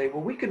say,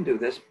 well, we can do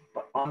this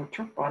on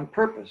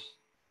purpose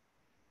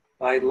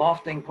by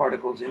lofting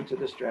particles into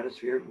the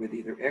stratosphere with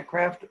either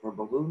aircraft or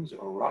balloons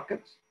or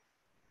rockets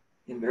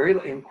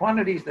in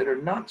quantities that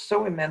are not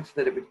so immense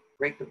that it would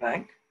break the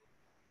bank.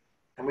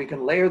 And we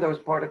can layer those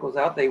particles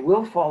out. They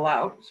will fall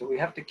out, so we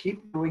have to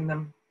keep doing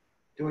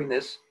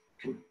this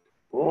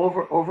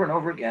over and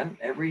over again.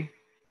 Every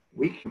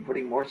week, you're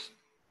putting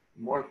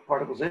more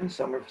particles in,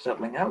 some are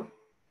settling out.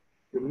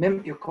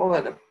 You call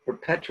that a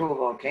perpetual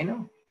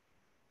volcano?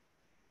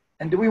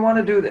 And do we want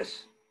to do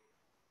this?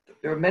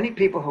 There are many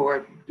people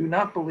who do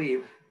not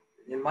believe,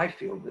 in my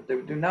field, that they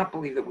do not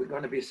believe that we're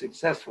going to be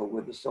successful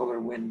with the solar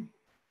wind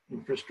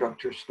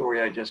infrastructure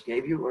story I just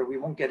gave you, or we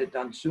won't get it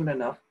done soon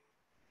enough.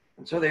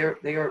 And so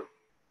they are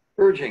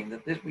urging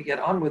that we get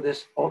on with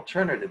this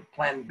alternative,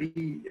 plan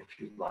B, if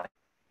you like,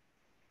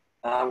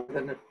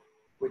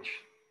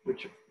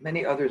 which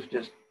many others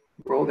just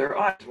roll their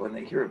eyes when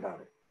they hear about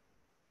it.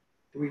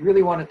 Do we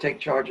really want to take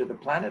charge of the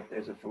planet?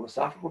 There's a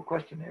philosophical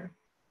question there.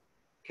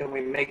 Can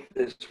we make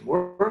this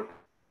work?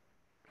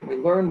 Can we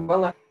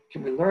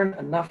learn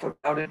enough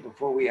about it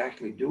before we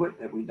actually do it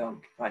that we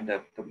don't find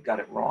out that we got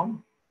it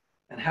wrong?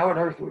 And how on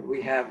earth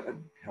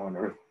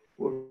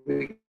would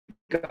we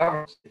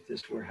govern if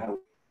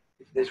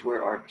this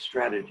were our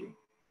strategy?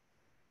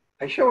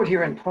 I show it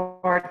here in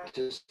part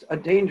as a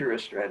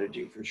dangerous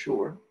strategy for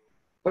sure,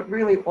 but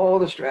really all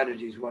the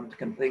strategies one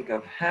can think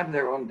of have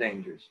their own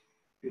dangers.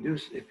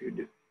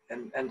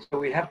 And so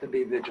we have to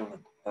be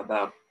vigilant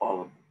about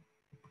all of them.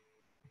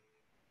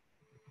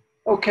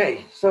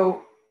 Okay,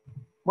 so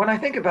when I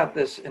think about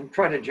this and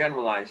try to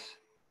generalize,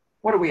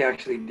 what are we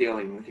actually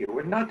dealing with here?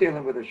 We're not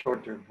dealing with a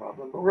short-term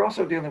problem, but we're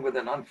also dealing with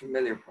an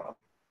unfamiliar problem.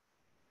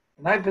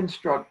 And I've been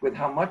struck with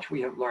how much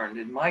we have learned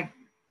in my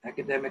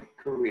academic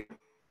career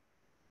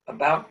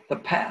about the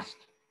past,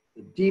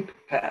 the deep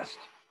past.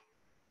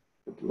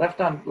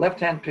 The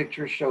left-hand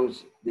picture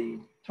shows the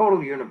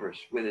total universe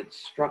with its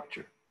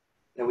structure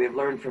that we have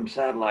learned from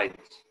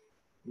satellites,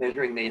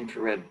 measuring the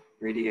infrared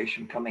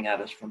radiation coming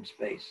at us from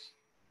space.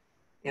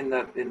 In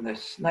the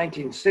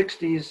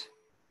 1960s,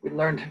 we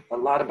learned a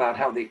lot about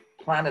how the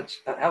planets,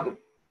 how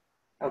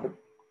the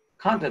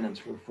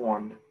continents were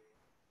formed,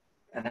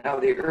 and how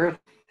the Earth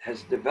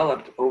has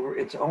developed over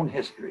its own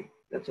history.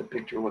 That's a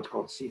picture of what's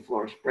called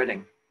seafloor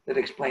spreading that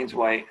explains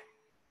why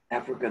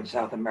Africa and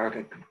South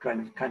America could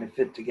kind of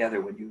fit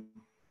together when you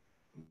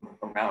move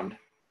around.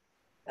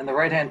 And the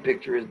right-hand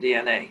picture is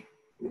DNA.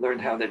 We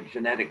learned how the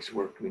genetics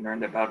worked. We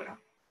learned about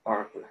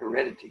our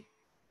heredity.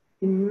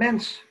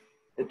 Immense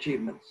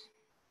achievements.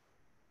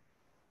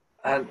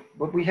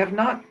 But we have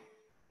not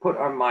put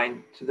our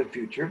mind to the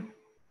future.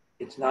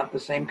 It's not the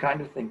same kind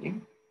of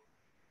thinking.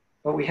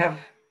 But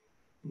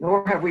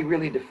nor have we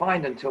really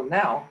defined until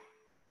now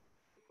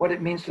what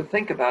it means to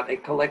think about a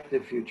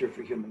collective future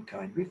for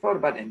humankind. We thought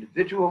about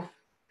individual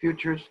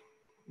futures,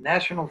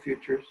 national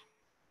futures,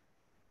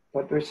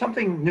 but there's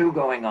something new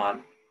going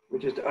on,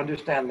 which is to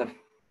understand the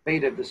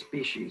fate of the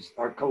species,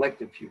 our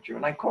collective future.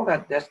 And I call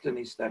that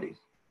destiny studies.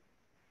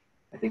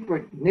 I think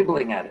we're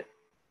nibbling at it,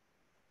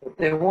 but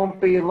there won't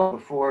be long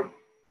before,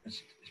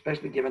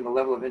 especially given the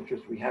level of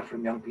interest we have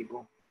from young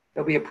people,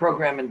 there'll be a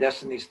program in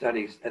destiny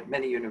studies at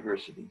many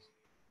universities.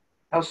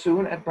 How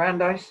soon at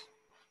Brandeis?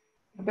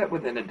 I bet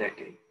within a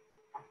decade.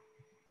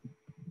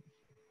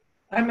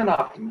 I'm an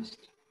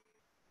optimist.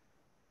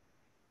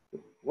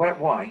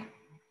 Why?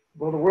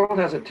 Well, the world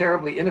has a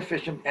terribly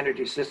inefficient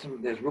energy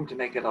system. There's room to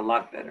make it a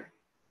lot better.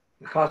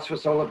 The costs for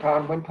solar power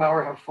and wind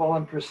power have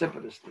fallen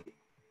precipitously.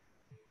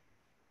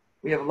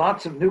 We have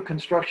lots of new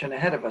construction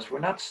ahead of us. We're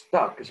not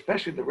stuck,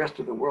 especially the rest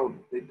of the world.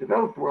 The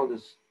developed world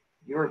is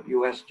Europe,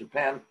 US,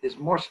 Japan, is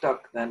more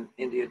stuck than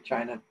India,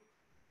 China,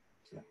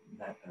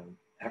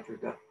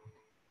 Africa,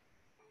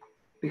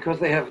 because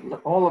they have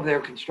all of their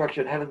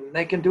construction ahead of them.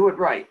 They can do it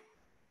right.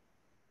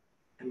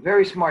 And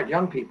very smart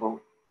young people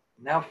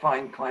now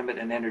find climate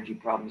and energy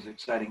problems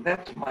exciting.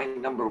 That's my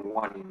number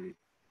one reason.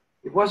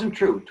 It wasn't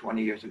true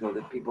 20 years ago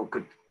that people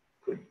could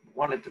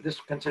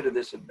consider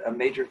this a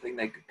major thing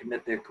they could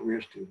commit their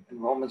careers to.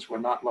 Enrollments were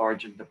not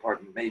large in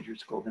department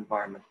majors called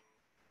environment.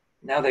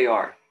 Now they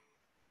are.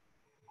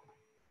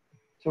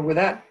 So with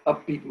that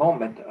upbeat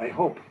moment, I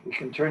hope we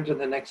can turn to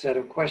the next set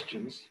of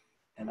questions,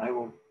 and I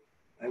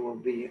will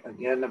be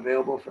again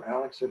available for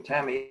Alex or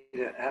Tammy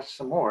to ask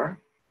some more.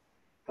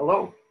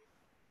 Hello.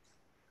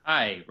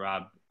 Hi,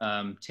 Rob.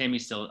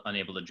 Tammy's still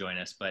unable to join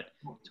us, but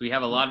so we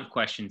have a lot of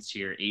questions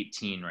here,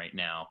 18 right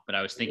now, but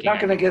I was thinking— We're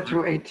not going to get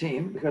through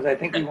 18 because I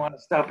think we want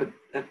to stop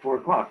at 4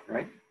 o'clock,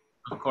 right?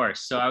 Of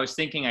course. So I was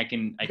thinking I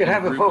can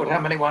have a vote how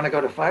many want to go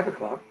to 5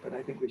 o'clock, but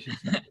I think we should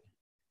stop.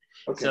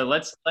 Okay. So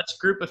let's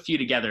group a few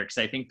together because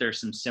I think there's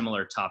some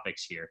similar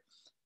topics here.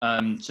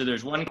 So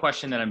there's one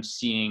question that I'm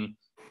seeing: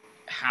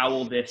 how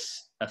will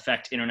this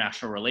affect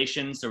international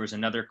relations? There was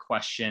another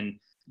question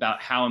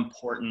about how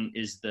important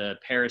is the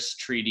Paris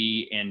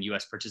Treaty and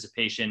US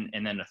participation,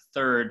 and then a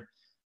third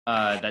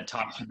that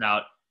talks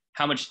about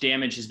how much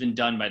damage has been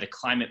done by the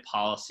climate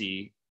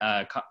policy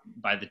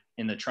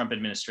in the Trump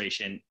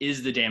administration.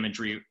 Is the damage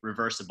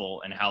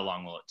reversible, and how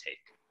long will it take?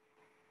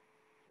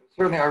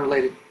 Certainly are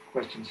related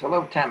questions.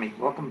 Hello, Tammy.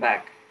 Welcome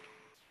back.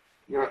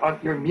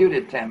 You're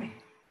muted, Tammy.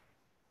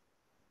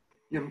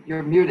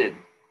 You're muted.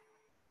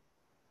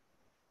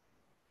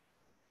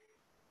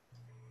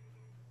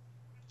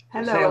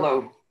 Hello. Say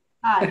hello.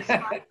 Hi,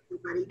 sorry,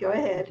 everybody. Go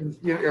ahead.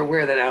 You're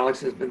aware that Alex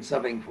has been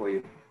subbing for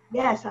you.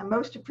 Yes, I'm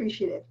most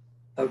appreciative.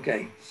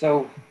 Okay,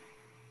 so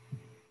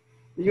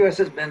the U.S.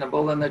 has been a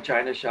bull in the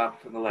China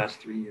shop for the last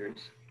 3 years,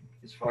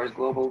 as far as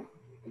global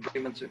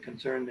agreements are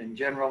concerned in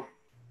general.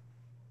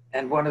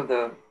 And one of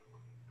the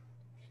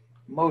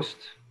most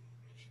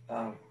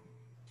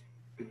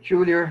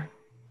peculiar,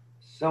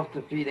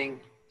 self-defeating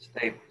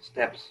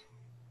steps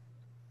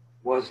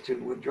was to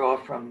withdraw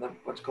from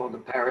what's called the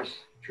Paris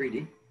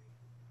Treaty.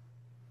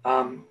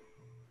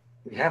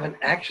 We haven't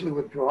actually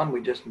withdrawn.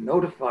 We just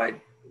notified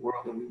the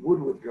world that we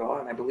would withdraw,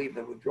 and I believe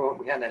that withdrawal,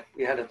 we had a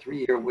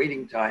 3-year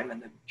waiting time,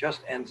 and it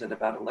just ends at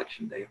about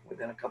Election Day,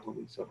 within a couple of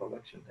weeks of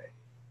Election Day.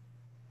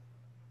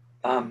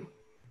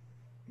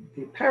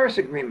 The Paris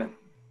Agreement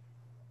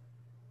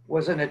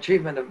was an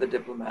achievement of the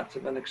diplomats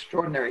of an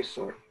extraordinary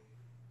sort.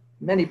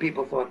 Many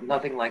people thought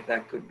nothing like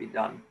that could be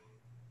done.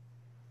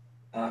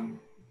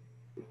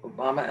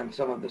 Obama and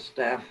some of the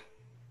staff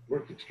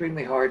worked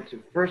extremely hard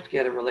to first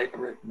get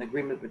an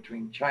agreement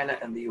between China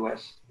and the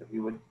US that we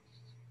would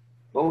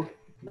both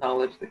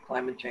acknowledge that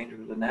climate change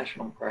was a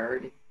national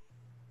priority.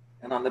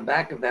 And on the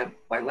back of that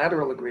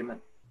bilateral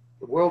agreement,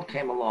 the world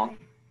came along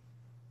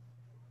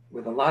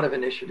with a lot of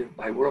initiative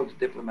by world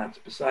diplomats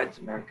aside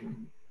from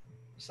American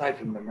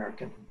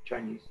and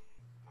Chinese.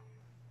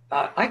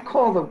 I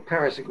call the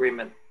Paris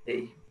Agreement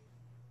a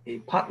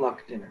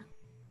potluck dinner.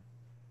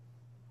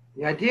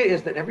 The idea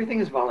is that everything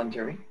is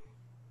voluntary,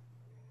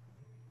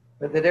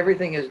 but that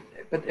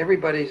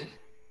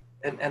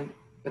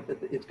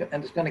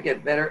it's going to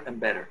get better and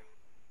better.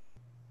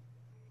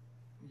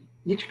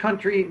 Each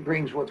country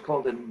brings what's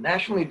called a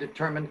nationally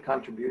determined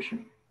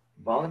contribution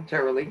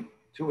voluntarily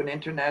to an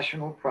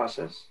international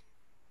process,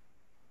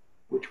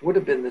 which would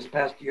have been this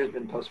past year, has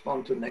been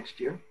postponed to next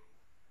year.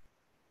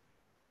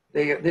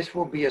 This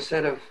will be a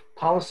set of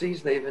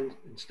policies they've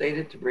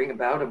instated to bring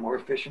about a more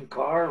efficient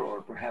car,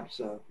 or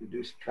perhaps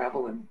reduce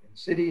travel in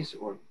cities,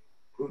 or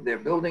improve their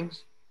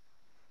buildings.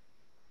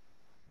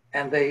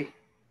 And they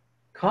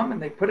come and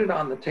they put it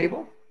on the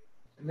table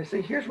and they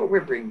say, here's what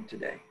we're bringing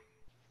today.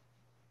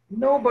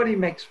 Nobody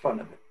makes fun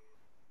of it.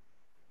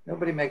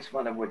 Nobody makes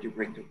fun of what you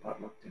bring to a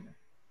potluck dinner.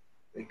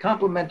 They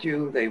compliment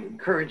you, they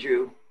encourage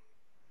you.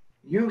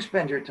 You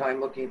spend your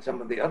time looking at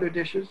some of the other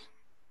dishes.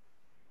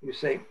 You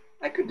say,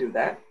 I could do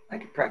that. I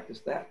could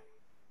practice that.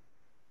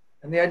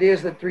 And the idea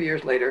is that 3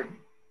 years later,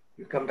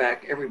 you come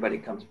back, everybody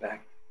comes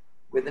back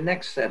with the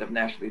next set of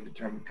nationally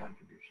determined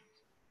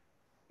contributions.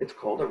 It's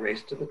called a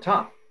race to the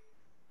top.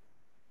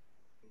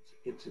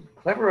 It's a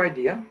clever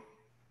idea.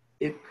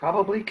 It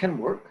probably can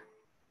work,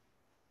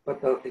 but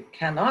it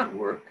cannot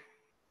work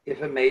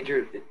if a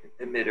major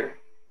emitter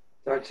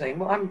starts saying,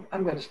 well,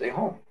 I'm going to stay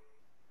home.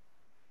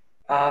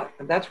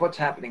 And that's what's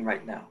happening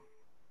right now.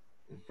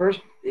 First,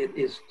 it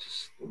is to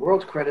the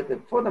world's credit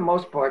that for the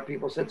most part,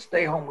 people said,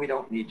 stay home, we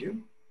don't need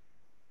you.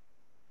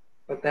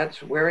 But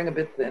that's wearing a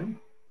bit thin.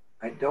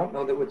 I don't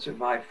know that would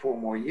survive 4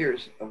 more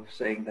years of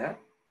saying that.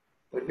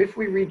 But if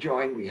we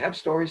rejoin, we have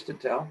stories to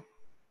tell,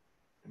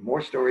 and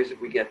more stories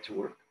if we get to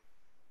work.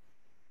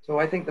 So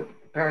I think the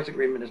Paris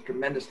Agreement is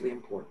tremendously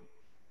important.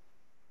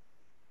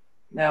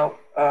 Now,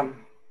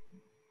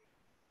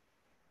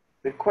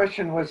 the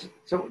question was,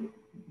 so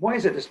why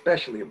is it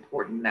especially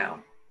important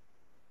now?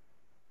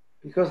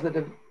 Because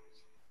the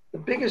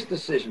biggest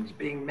decisions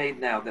being made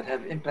now that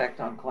have impact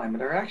on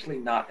climate are actually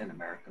not in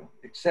America,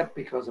 except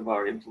because of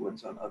our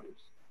influence on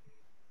others.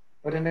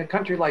 But in a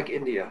country like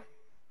India,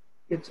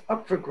 it's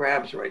up for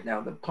grabs right now.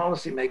 The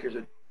policymakers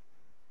are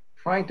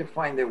trying to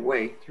find their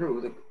way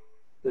through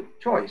the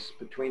choice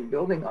between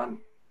building on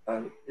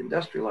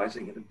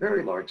industrializing at a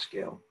very large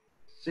scale,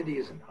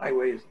 cities and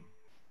highways,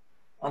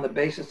 on the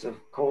basis of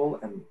coal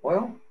and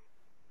oil,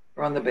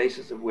 or on the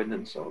basis of wind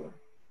and solar.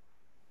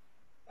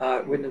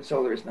 Wind and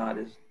solar is not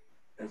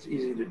as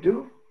easy to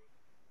do,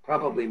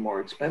 probably more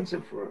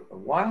expensive for a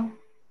while,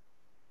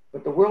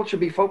 but the world should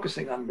be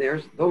focusing on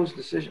those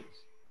decisions.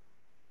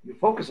 You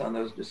focus on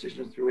those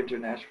decisions through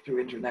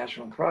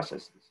international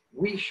processes.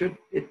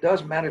 It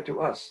does matter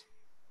to us,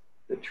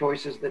 the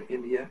choices that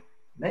India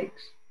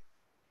makes,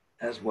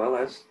 as well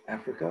as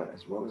Africa,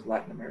 as well as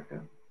Latin America.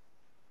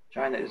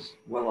 China is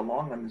well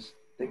along on this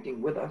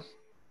thinking with us.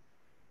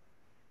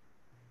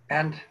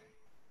 And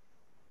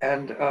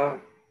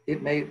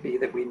it may be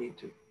that we need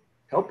to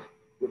help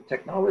with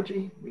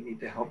technology, we need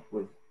to help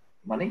with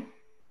money,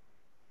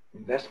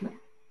 investment,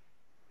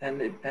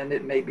 and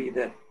it may be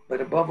that,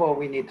 but above all,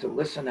 we need to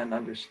listen and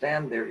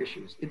understand their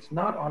issues. It's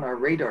not on our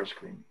radar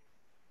screen,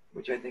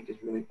 which I think is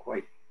really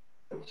quite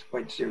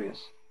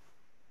serious.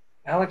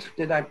 Alex,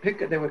 did I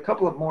pick, there were a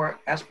couple of more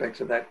aspects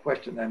of that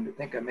question that I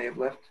think I may have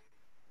left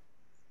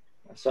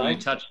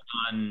aside. So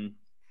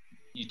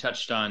you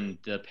touched on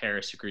the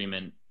Paris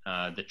Agreement,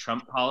 the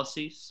Trump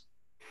policies.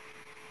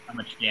 How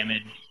much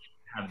damage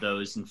have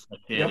those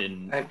inflicted? Yep,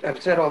 and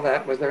I've said all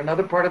that. Was there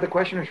another part of the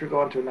question, or should we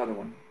go on to another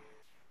one?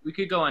 We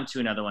could go on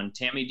to another one.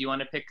 Tammy, do you want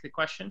to pick the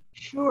question?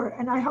 Sure,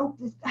 and I hope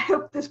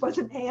this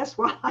wasn't asked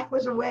while I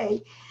was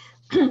away.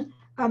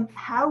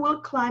 How will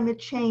climate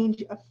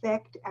change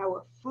affect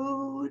our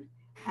food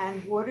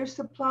and water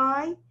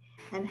supply,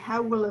 and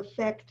how will it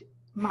affect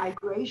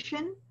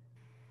migration?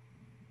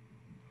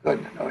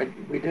 Good. No,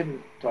 we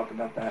didn't talk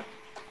about that.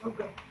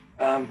 Okay.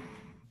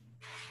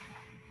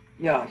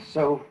 Yeah,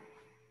 so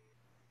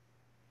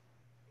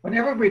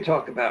whenever we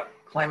talk about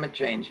climate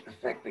change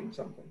affecting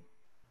something,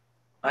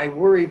 I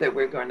worry that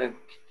we're going to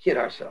kid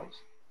ourselves,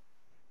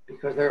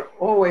 because there are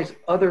always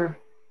other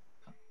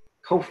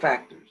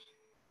cofactors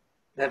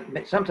that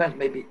sometimes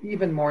may be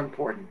even more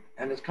important,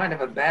 and it's kind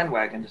of a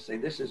bandwagon to say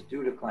this is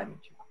due to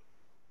climate change.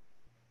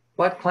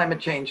 But climate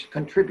change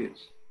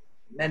contributes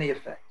many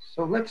effects.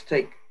 So let's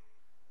take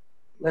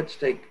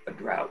a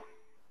drought.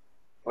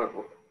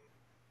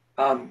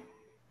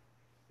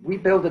 We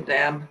build a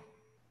dam,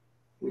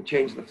 we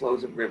change the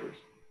flows of rivers.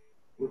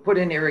 We put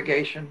in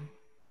irrigation,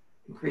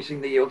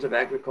 increasing the yields of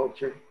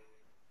agriculture.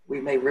 We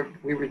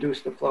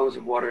reduce the flows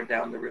of water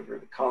down the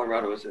river.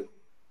 Colorado is a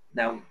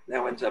now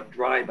ends up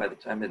dry by the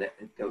time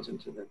it goes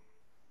into the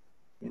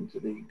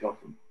Gulf,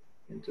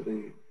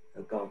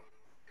 Gulf,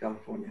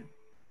 California.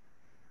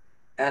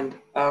 And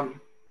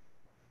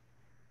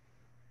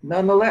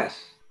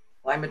nonetheless,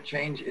 climate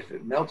change, if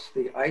it melts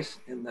the ice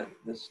in the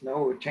snow,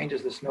 or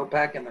changes the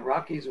snowpack in the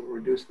Rockies, will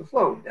reduce the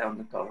flow down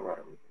the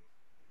Colorado River,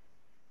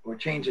 or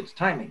change its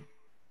timing,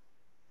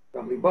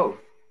 probably both.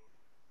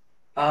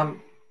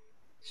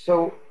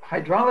 So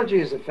hydrology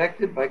is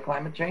affected by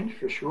climate change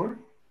for sure.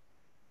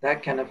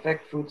 That can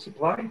affect food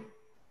supply.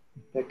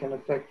 That can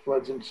affect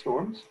floods and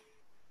storms,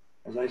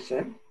 as I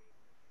said.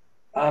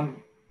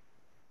 Then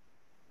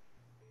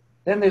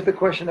there's the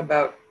question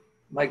about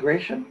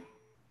migration.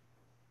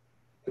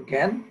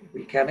 Again,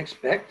 we can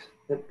expect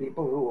that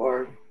people who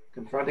are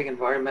confronting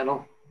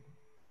environmental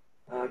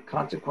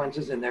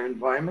consequences in their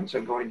environments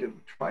are going to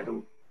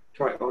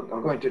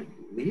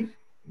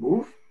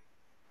move.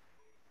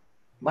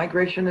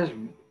 Migration is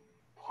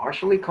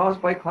partially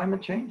caused by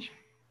climate change,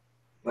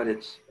 but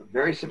it's a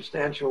very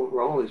substantial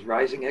role is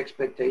rising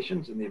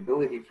expectations and the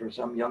ability for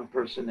some young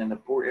person in a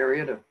poor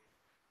area to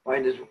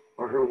find his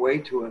or her way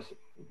to a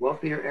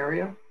wealthier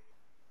area,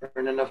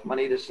 earn enough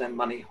money to send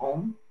money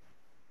home.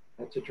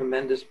 That's a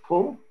tremendous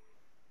pull.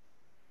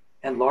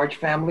 And large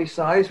family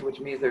size, which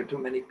means there are too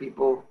many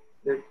people,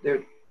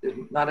 there's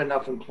not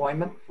enough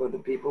employment for the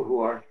people who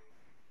are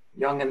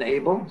young and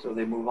able, so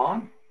they move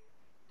on.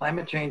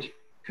 Climate change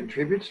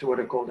contributes to what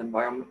are called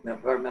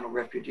environmental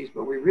refugees,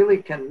 but we really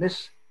can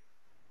miss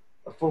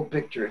a full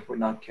picture if we're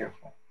not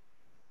careful.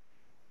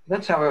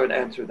 That's how I would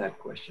answer that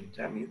question,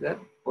 Tammy.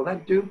 Will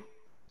that do?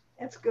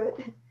 That's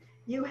good.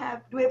 Do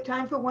we have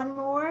time for one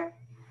more?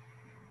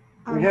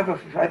 We have,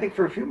 I think,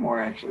 for a few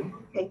more, actually.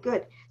 Okay,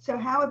 good. So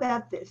how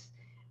about this?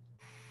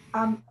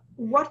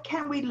 What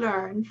can we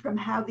learn from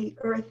how the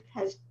Earth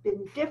has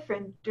been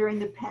different during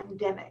the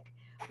pandemic?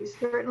 We're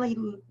certainly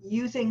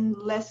using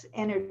less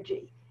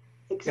energy.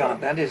 Yeah,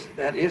 that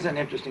is an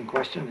interesting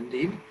question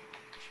indeed.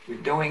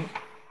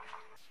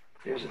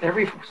 There's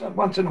every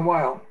once in a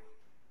while,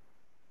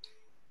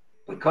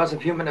 because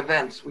of human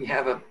events, we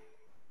have an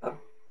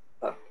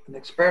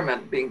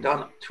experiment being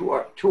done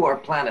to our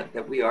planet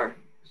that we are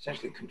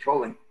essentially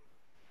controlling,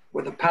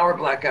 with a power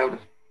blackout. I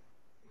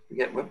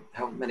forget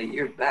how many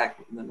years back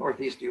in the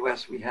Northeast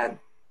US we had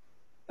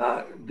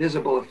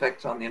visible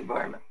effects on the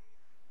environment.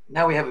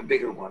 Now we have a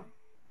bigger one.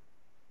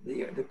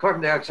 The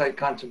carbon dioxide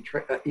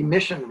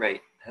emission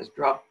rate has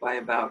dropped by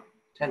about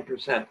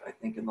 10%, I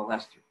think, in the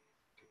last,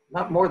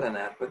 not more than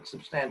that, but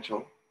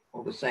substantial,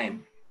 all the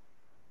same,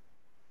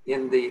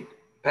 in the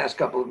past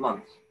couple of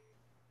months.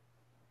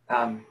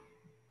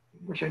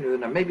 Wish I knew the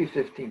number, maybe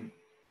 15.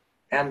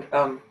 And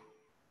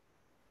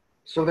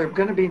so there are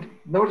going to be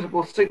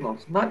noticeable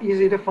signals, not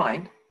easy to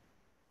find.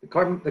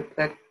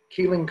 That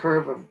Keeling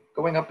curve of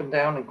going up and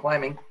down and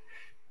climbing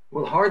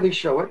will hardly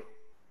show it.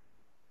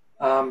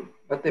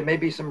 But there may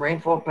be some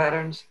rainfall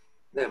patterns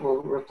that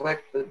will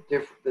reflect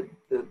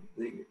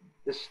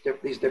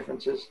these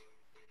differences.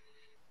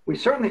 We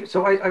certainly,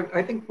 so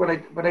I think what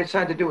I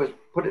decided to do is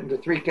put it into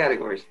three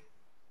categories.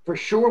 For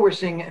sure, we're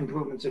seeing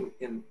improvements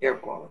in air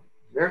quality.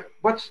 There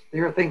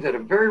are things that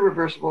are very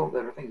reversible,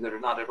 there are things that are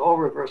not at all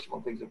reversible,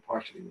 and things that are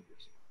partially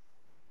reversible.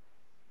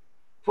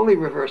 Fully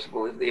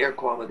reversible is the air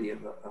quality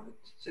of a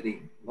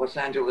city. Los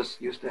Angeles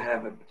used to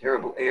have a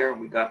terrible air.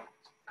 We got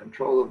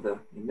control of the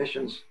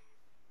emissions,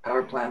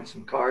 power plants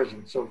and cars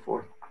and so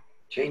forth,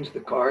 changed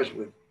the cars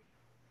with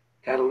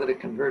catalytic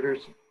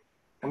converters,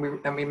 and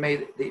we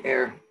made the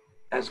air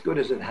as good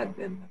as it had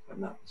been, if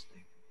I'm not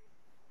mistaken.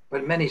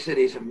 But many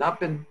cities have not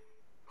been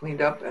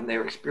cleaned up, and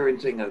they're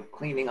experiencing a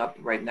cleaning up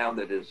right now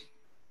that is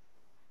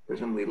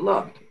presumably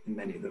loved in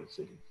many of those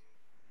cities.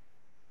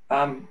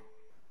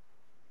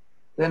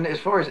 Then as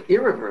far as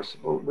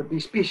irreversible would be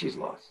species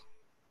loss.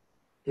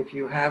 If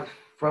you have,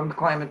 from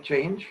climate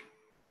change,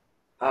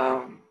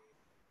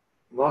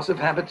 loss of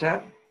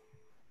habitat,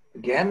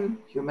 again,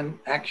 human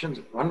actions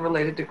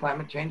unrelated to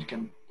climate change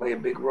can play a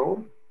big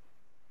role.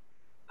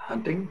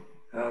 Hunting,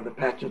 the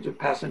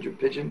passenger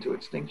pigeon to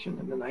extinction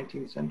in the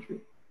 19th century.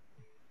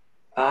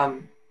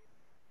 And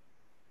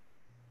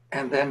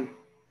then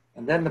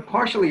the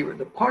partially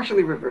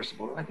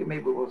reversible, I think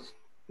maybe we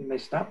may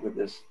stop with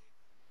this,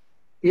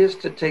 is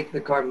to take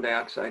the carbon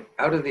dioxide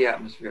out of the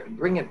atmosphere and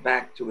bring it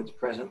back to its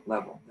present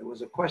level. There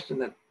was a question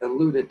that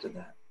alluded to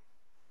that.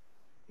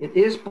 It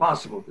is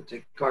possible to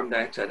take carbon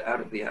dioxide out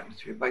of the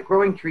atmosphere by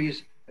growing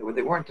trees where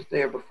they weren't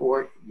there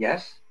before,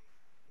 yes.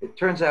 It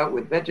turns out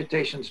with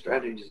vegetation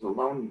strategies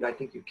alone, I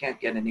think you can't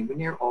get anywhere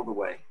near all the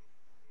way.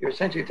 You're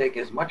essentially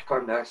taking as much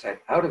carbon dioxide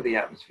out of the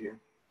atmosphere,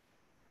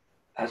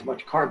 as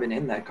much carbon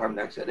in that carbon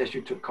dioxide as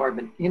you took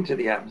carbon into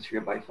the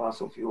atmosphere by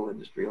fossil fuel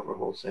industry over a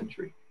whole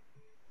century.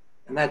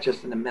 And that's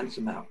just an immense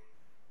amount.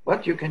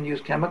 But you can use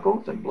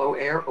chemicals and blow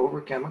air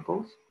over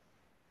chemicals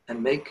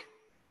and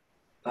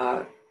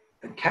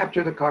and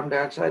capture the carbon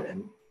dioxide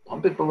and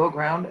pump it below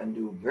ground and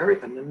do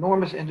an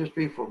enormous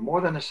industry for more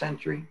than a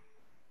century,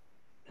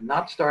 and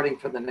not starting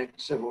for the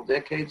next several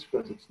decades,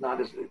 because it's not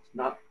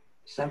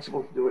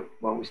sensible to do it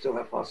while we still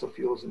have fossil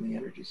fuels in the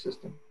energy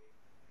system.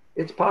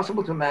 It's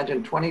possible to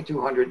imagine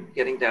 2,200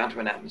 getting down to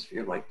an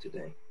atmosphere like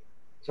today.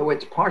 So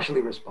it's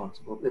partially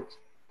responsible, it's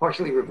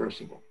partially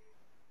reversible.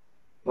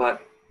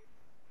 But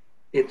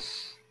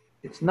it's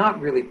not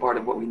really part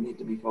of what we need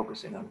to be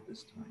focusing on at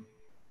this time.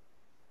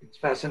 It's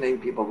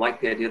fascinating. People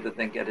like the idea that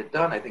they get it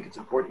done. I think it's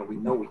important that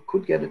we know we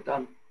could get it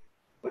done,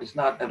 but it's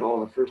not at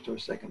all a first or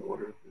second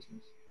order of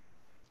business.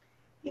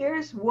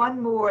 Here's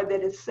one more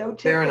that is so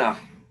typical. Fair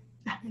enough.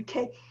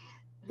 Okay,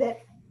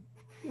 that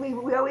we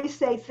always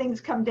say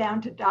things come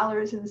down to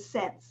dollars and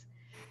cents.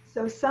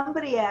 So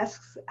somebody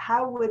asks,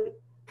 how would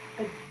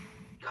a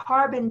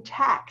carbon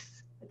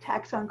tax, a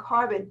tax on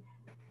carbon,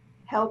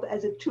 help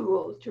as a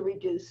tool to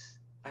reduce?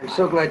 I'm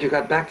so glad you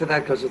got back to that,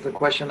 because it's the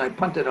question I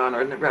punted on,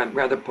 or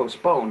rather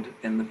postponed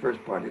in the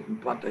first part. I didn't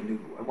punt, I knew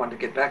I wanted to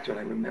get back to it.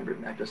 I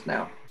remembered that just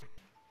now.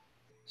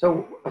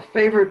 So a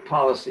favorite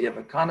policy of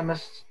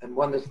economists, and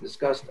one that's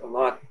discussed a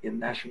lot in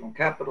national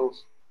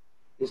capitals,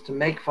 is to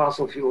make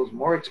fossil fuels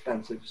more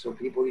expensive so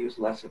people use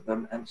less of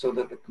them, and so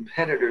that the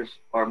competitors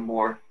are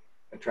more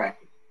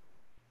attractive.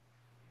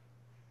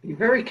 Be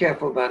very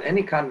careful about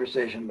any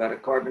conversation about a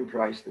carbon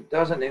price that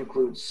doesn't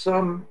include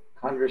some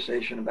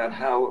conversation about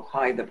how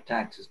high the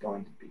tax is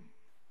going to be.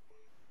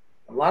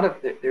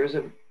 There's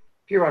a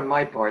fear on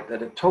my part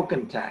that a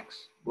token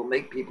tax will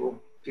make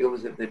people feel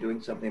as if they're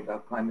doing something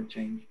about climate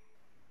change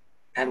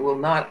and will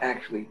not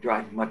actually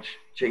drive much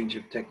change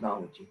of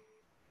technology.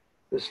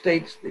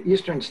 The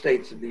eastern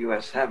states of the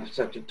US have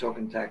such a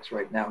token tax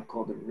right now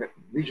called the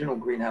Regional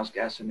Greenhouse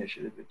Gas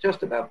Initiative. It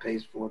just about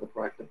pays for the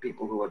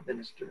people who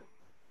administer it.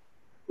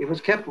 It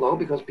was kept low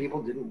because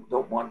people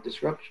don't want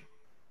disruption.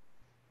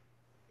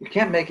 You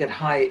can't make it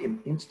high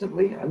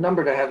instantly. A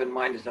number to have in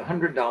mind is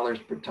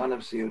 $100 per ton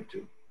of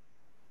CO2.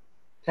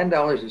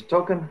 $10 is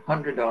token,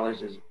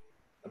 $100 is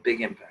a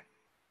big impact.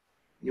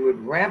 You would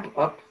ramp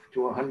up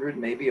to 100,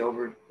 maybe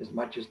over as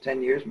much as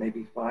 10 years,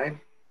 maybe 5,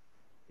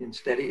 in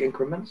steady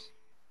increments.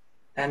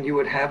 And you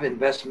would have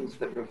investments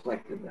that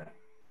reflected that.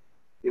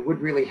 It would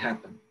really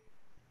happen.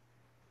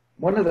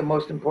 One of the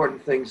most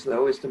important things,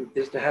 though, is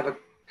to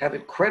have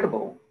it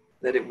credible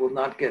that it will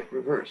not get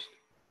reversed.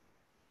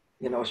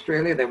 In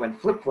Australia, they went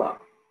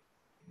flip-flop,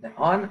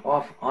 on,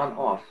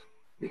 off,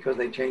 because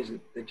they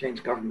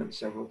changed government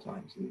several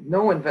times.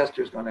 No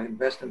investor is going to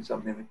invest in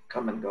something that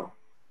come and go.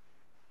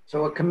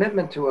 So a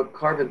commitment to a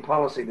carbon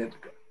policy that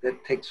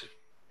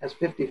has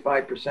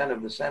 55%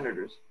 of the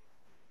senators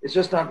is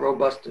just not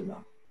robust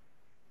enough.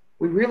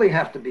 We really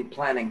have to be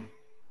planning.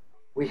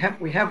 We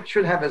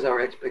should have as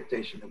our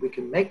expectation that we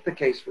can make the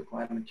case for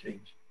climate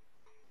change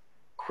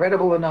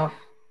credible enough,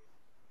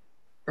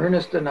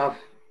 earnest enough,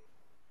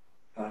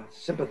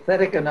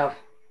 sympathetic enough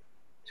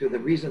to the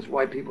reasons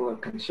why people are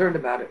concerned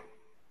about it,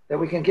 that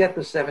we can get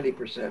the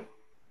 70%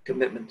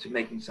 commitment to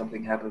making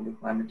something happen with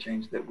climate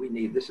change that we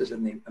need. This is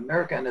in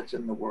America and it's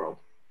in the world.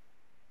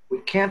 We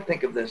can't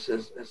think of this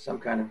as some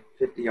kind of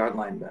 50-yard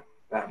line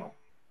battle.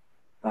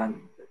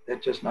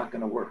 That's just not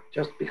going to work,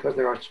 just because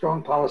there are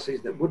strong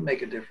policies that would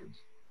make a difference,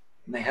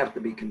 and they have to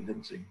be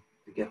convincing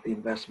to get the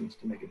investments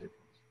to make a difference.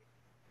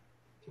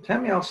 So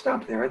Tammy, I'll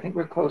stop there. I think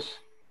we're close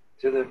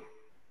to the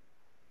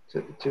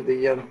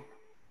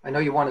I know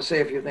you want to say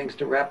a few things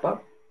to wrap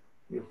up.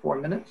 You have 4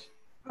 minutes.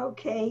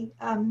 Okay.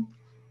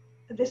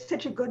 This is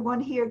such a good one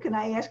here. Can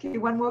I ask you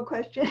one more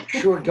question?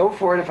 Sure, go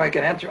for it. If I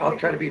can answer, I'll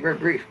try to be very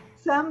brief.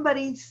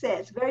 Somebody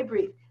says, very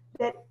brief,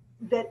 that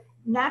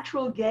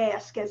natural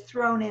gas gets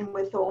thrown in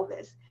with all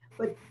this,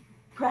 but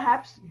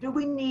perhaps do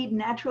we need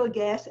natural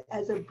gas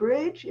as a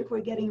bridge if we're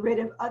getting rid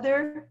of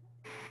other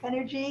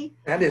energy?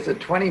 That is a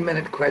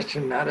 20-minute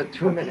question, not a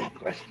 2-minute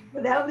question.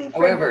 Well,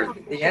 however,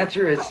 the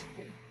answer is,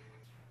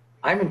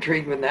 I'm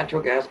intrigued with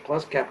natural gas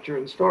plus capture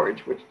and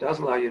storage, which does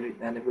allow you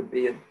to, and it would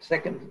be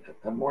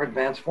a more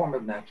advanced form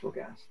of natural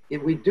gas.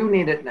 If we do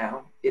need it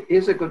now, it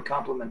is a good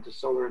complement to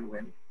solar and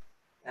wind.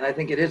 And I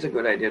think it is a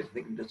good idea to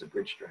think of it as a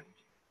bridge strategy.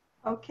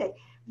 Okay.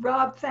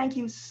 Rob, thank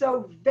you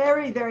so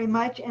very, very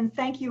much. And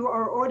thank you,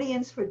 our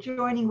audience, for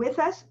joining with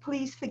us.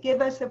 Please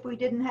forgive us if we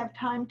didn't have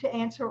time to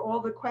answer all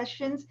the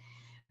questions.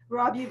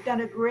 Rob, you've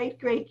done a great,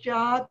 great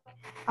job.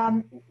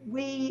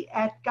 We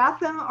at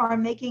Gotham are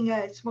making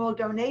a small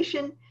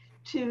donation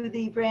to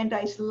the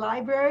Brandeis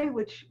Library,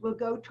 which will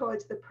go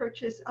towards the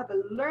purchase of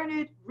a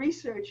learned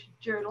research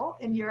journal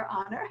in your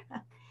honor.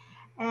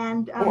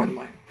 And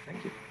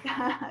thank you.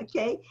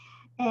 Okay,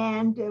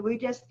 and we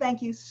just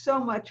thank you so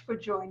much for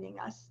joining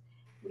us.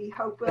 We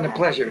hope it's been a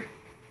pleasure.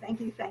 Thank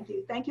you, thank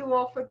you. Thank you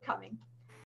all for coming.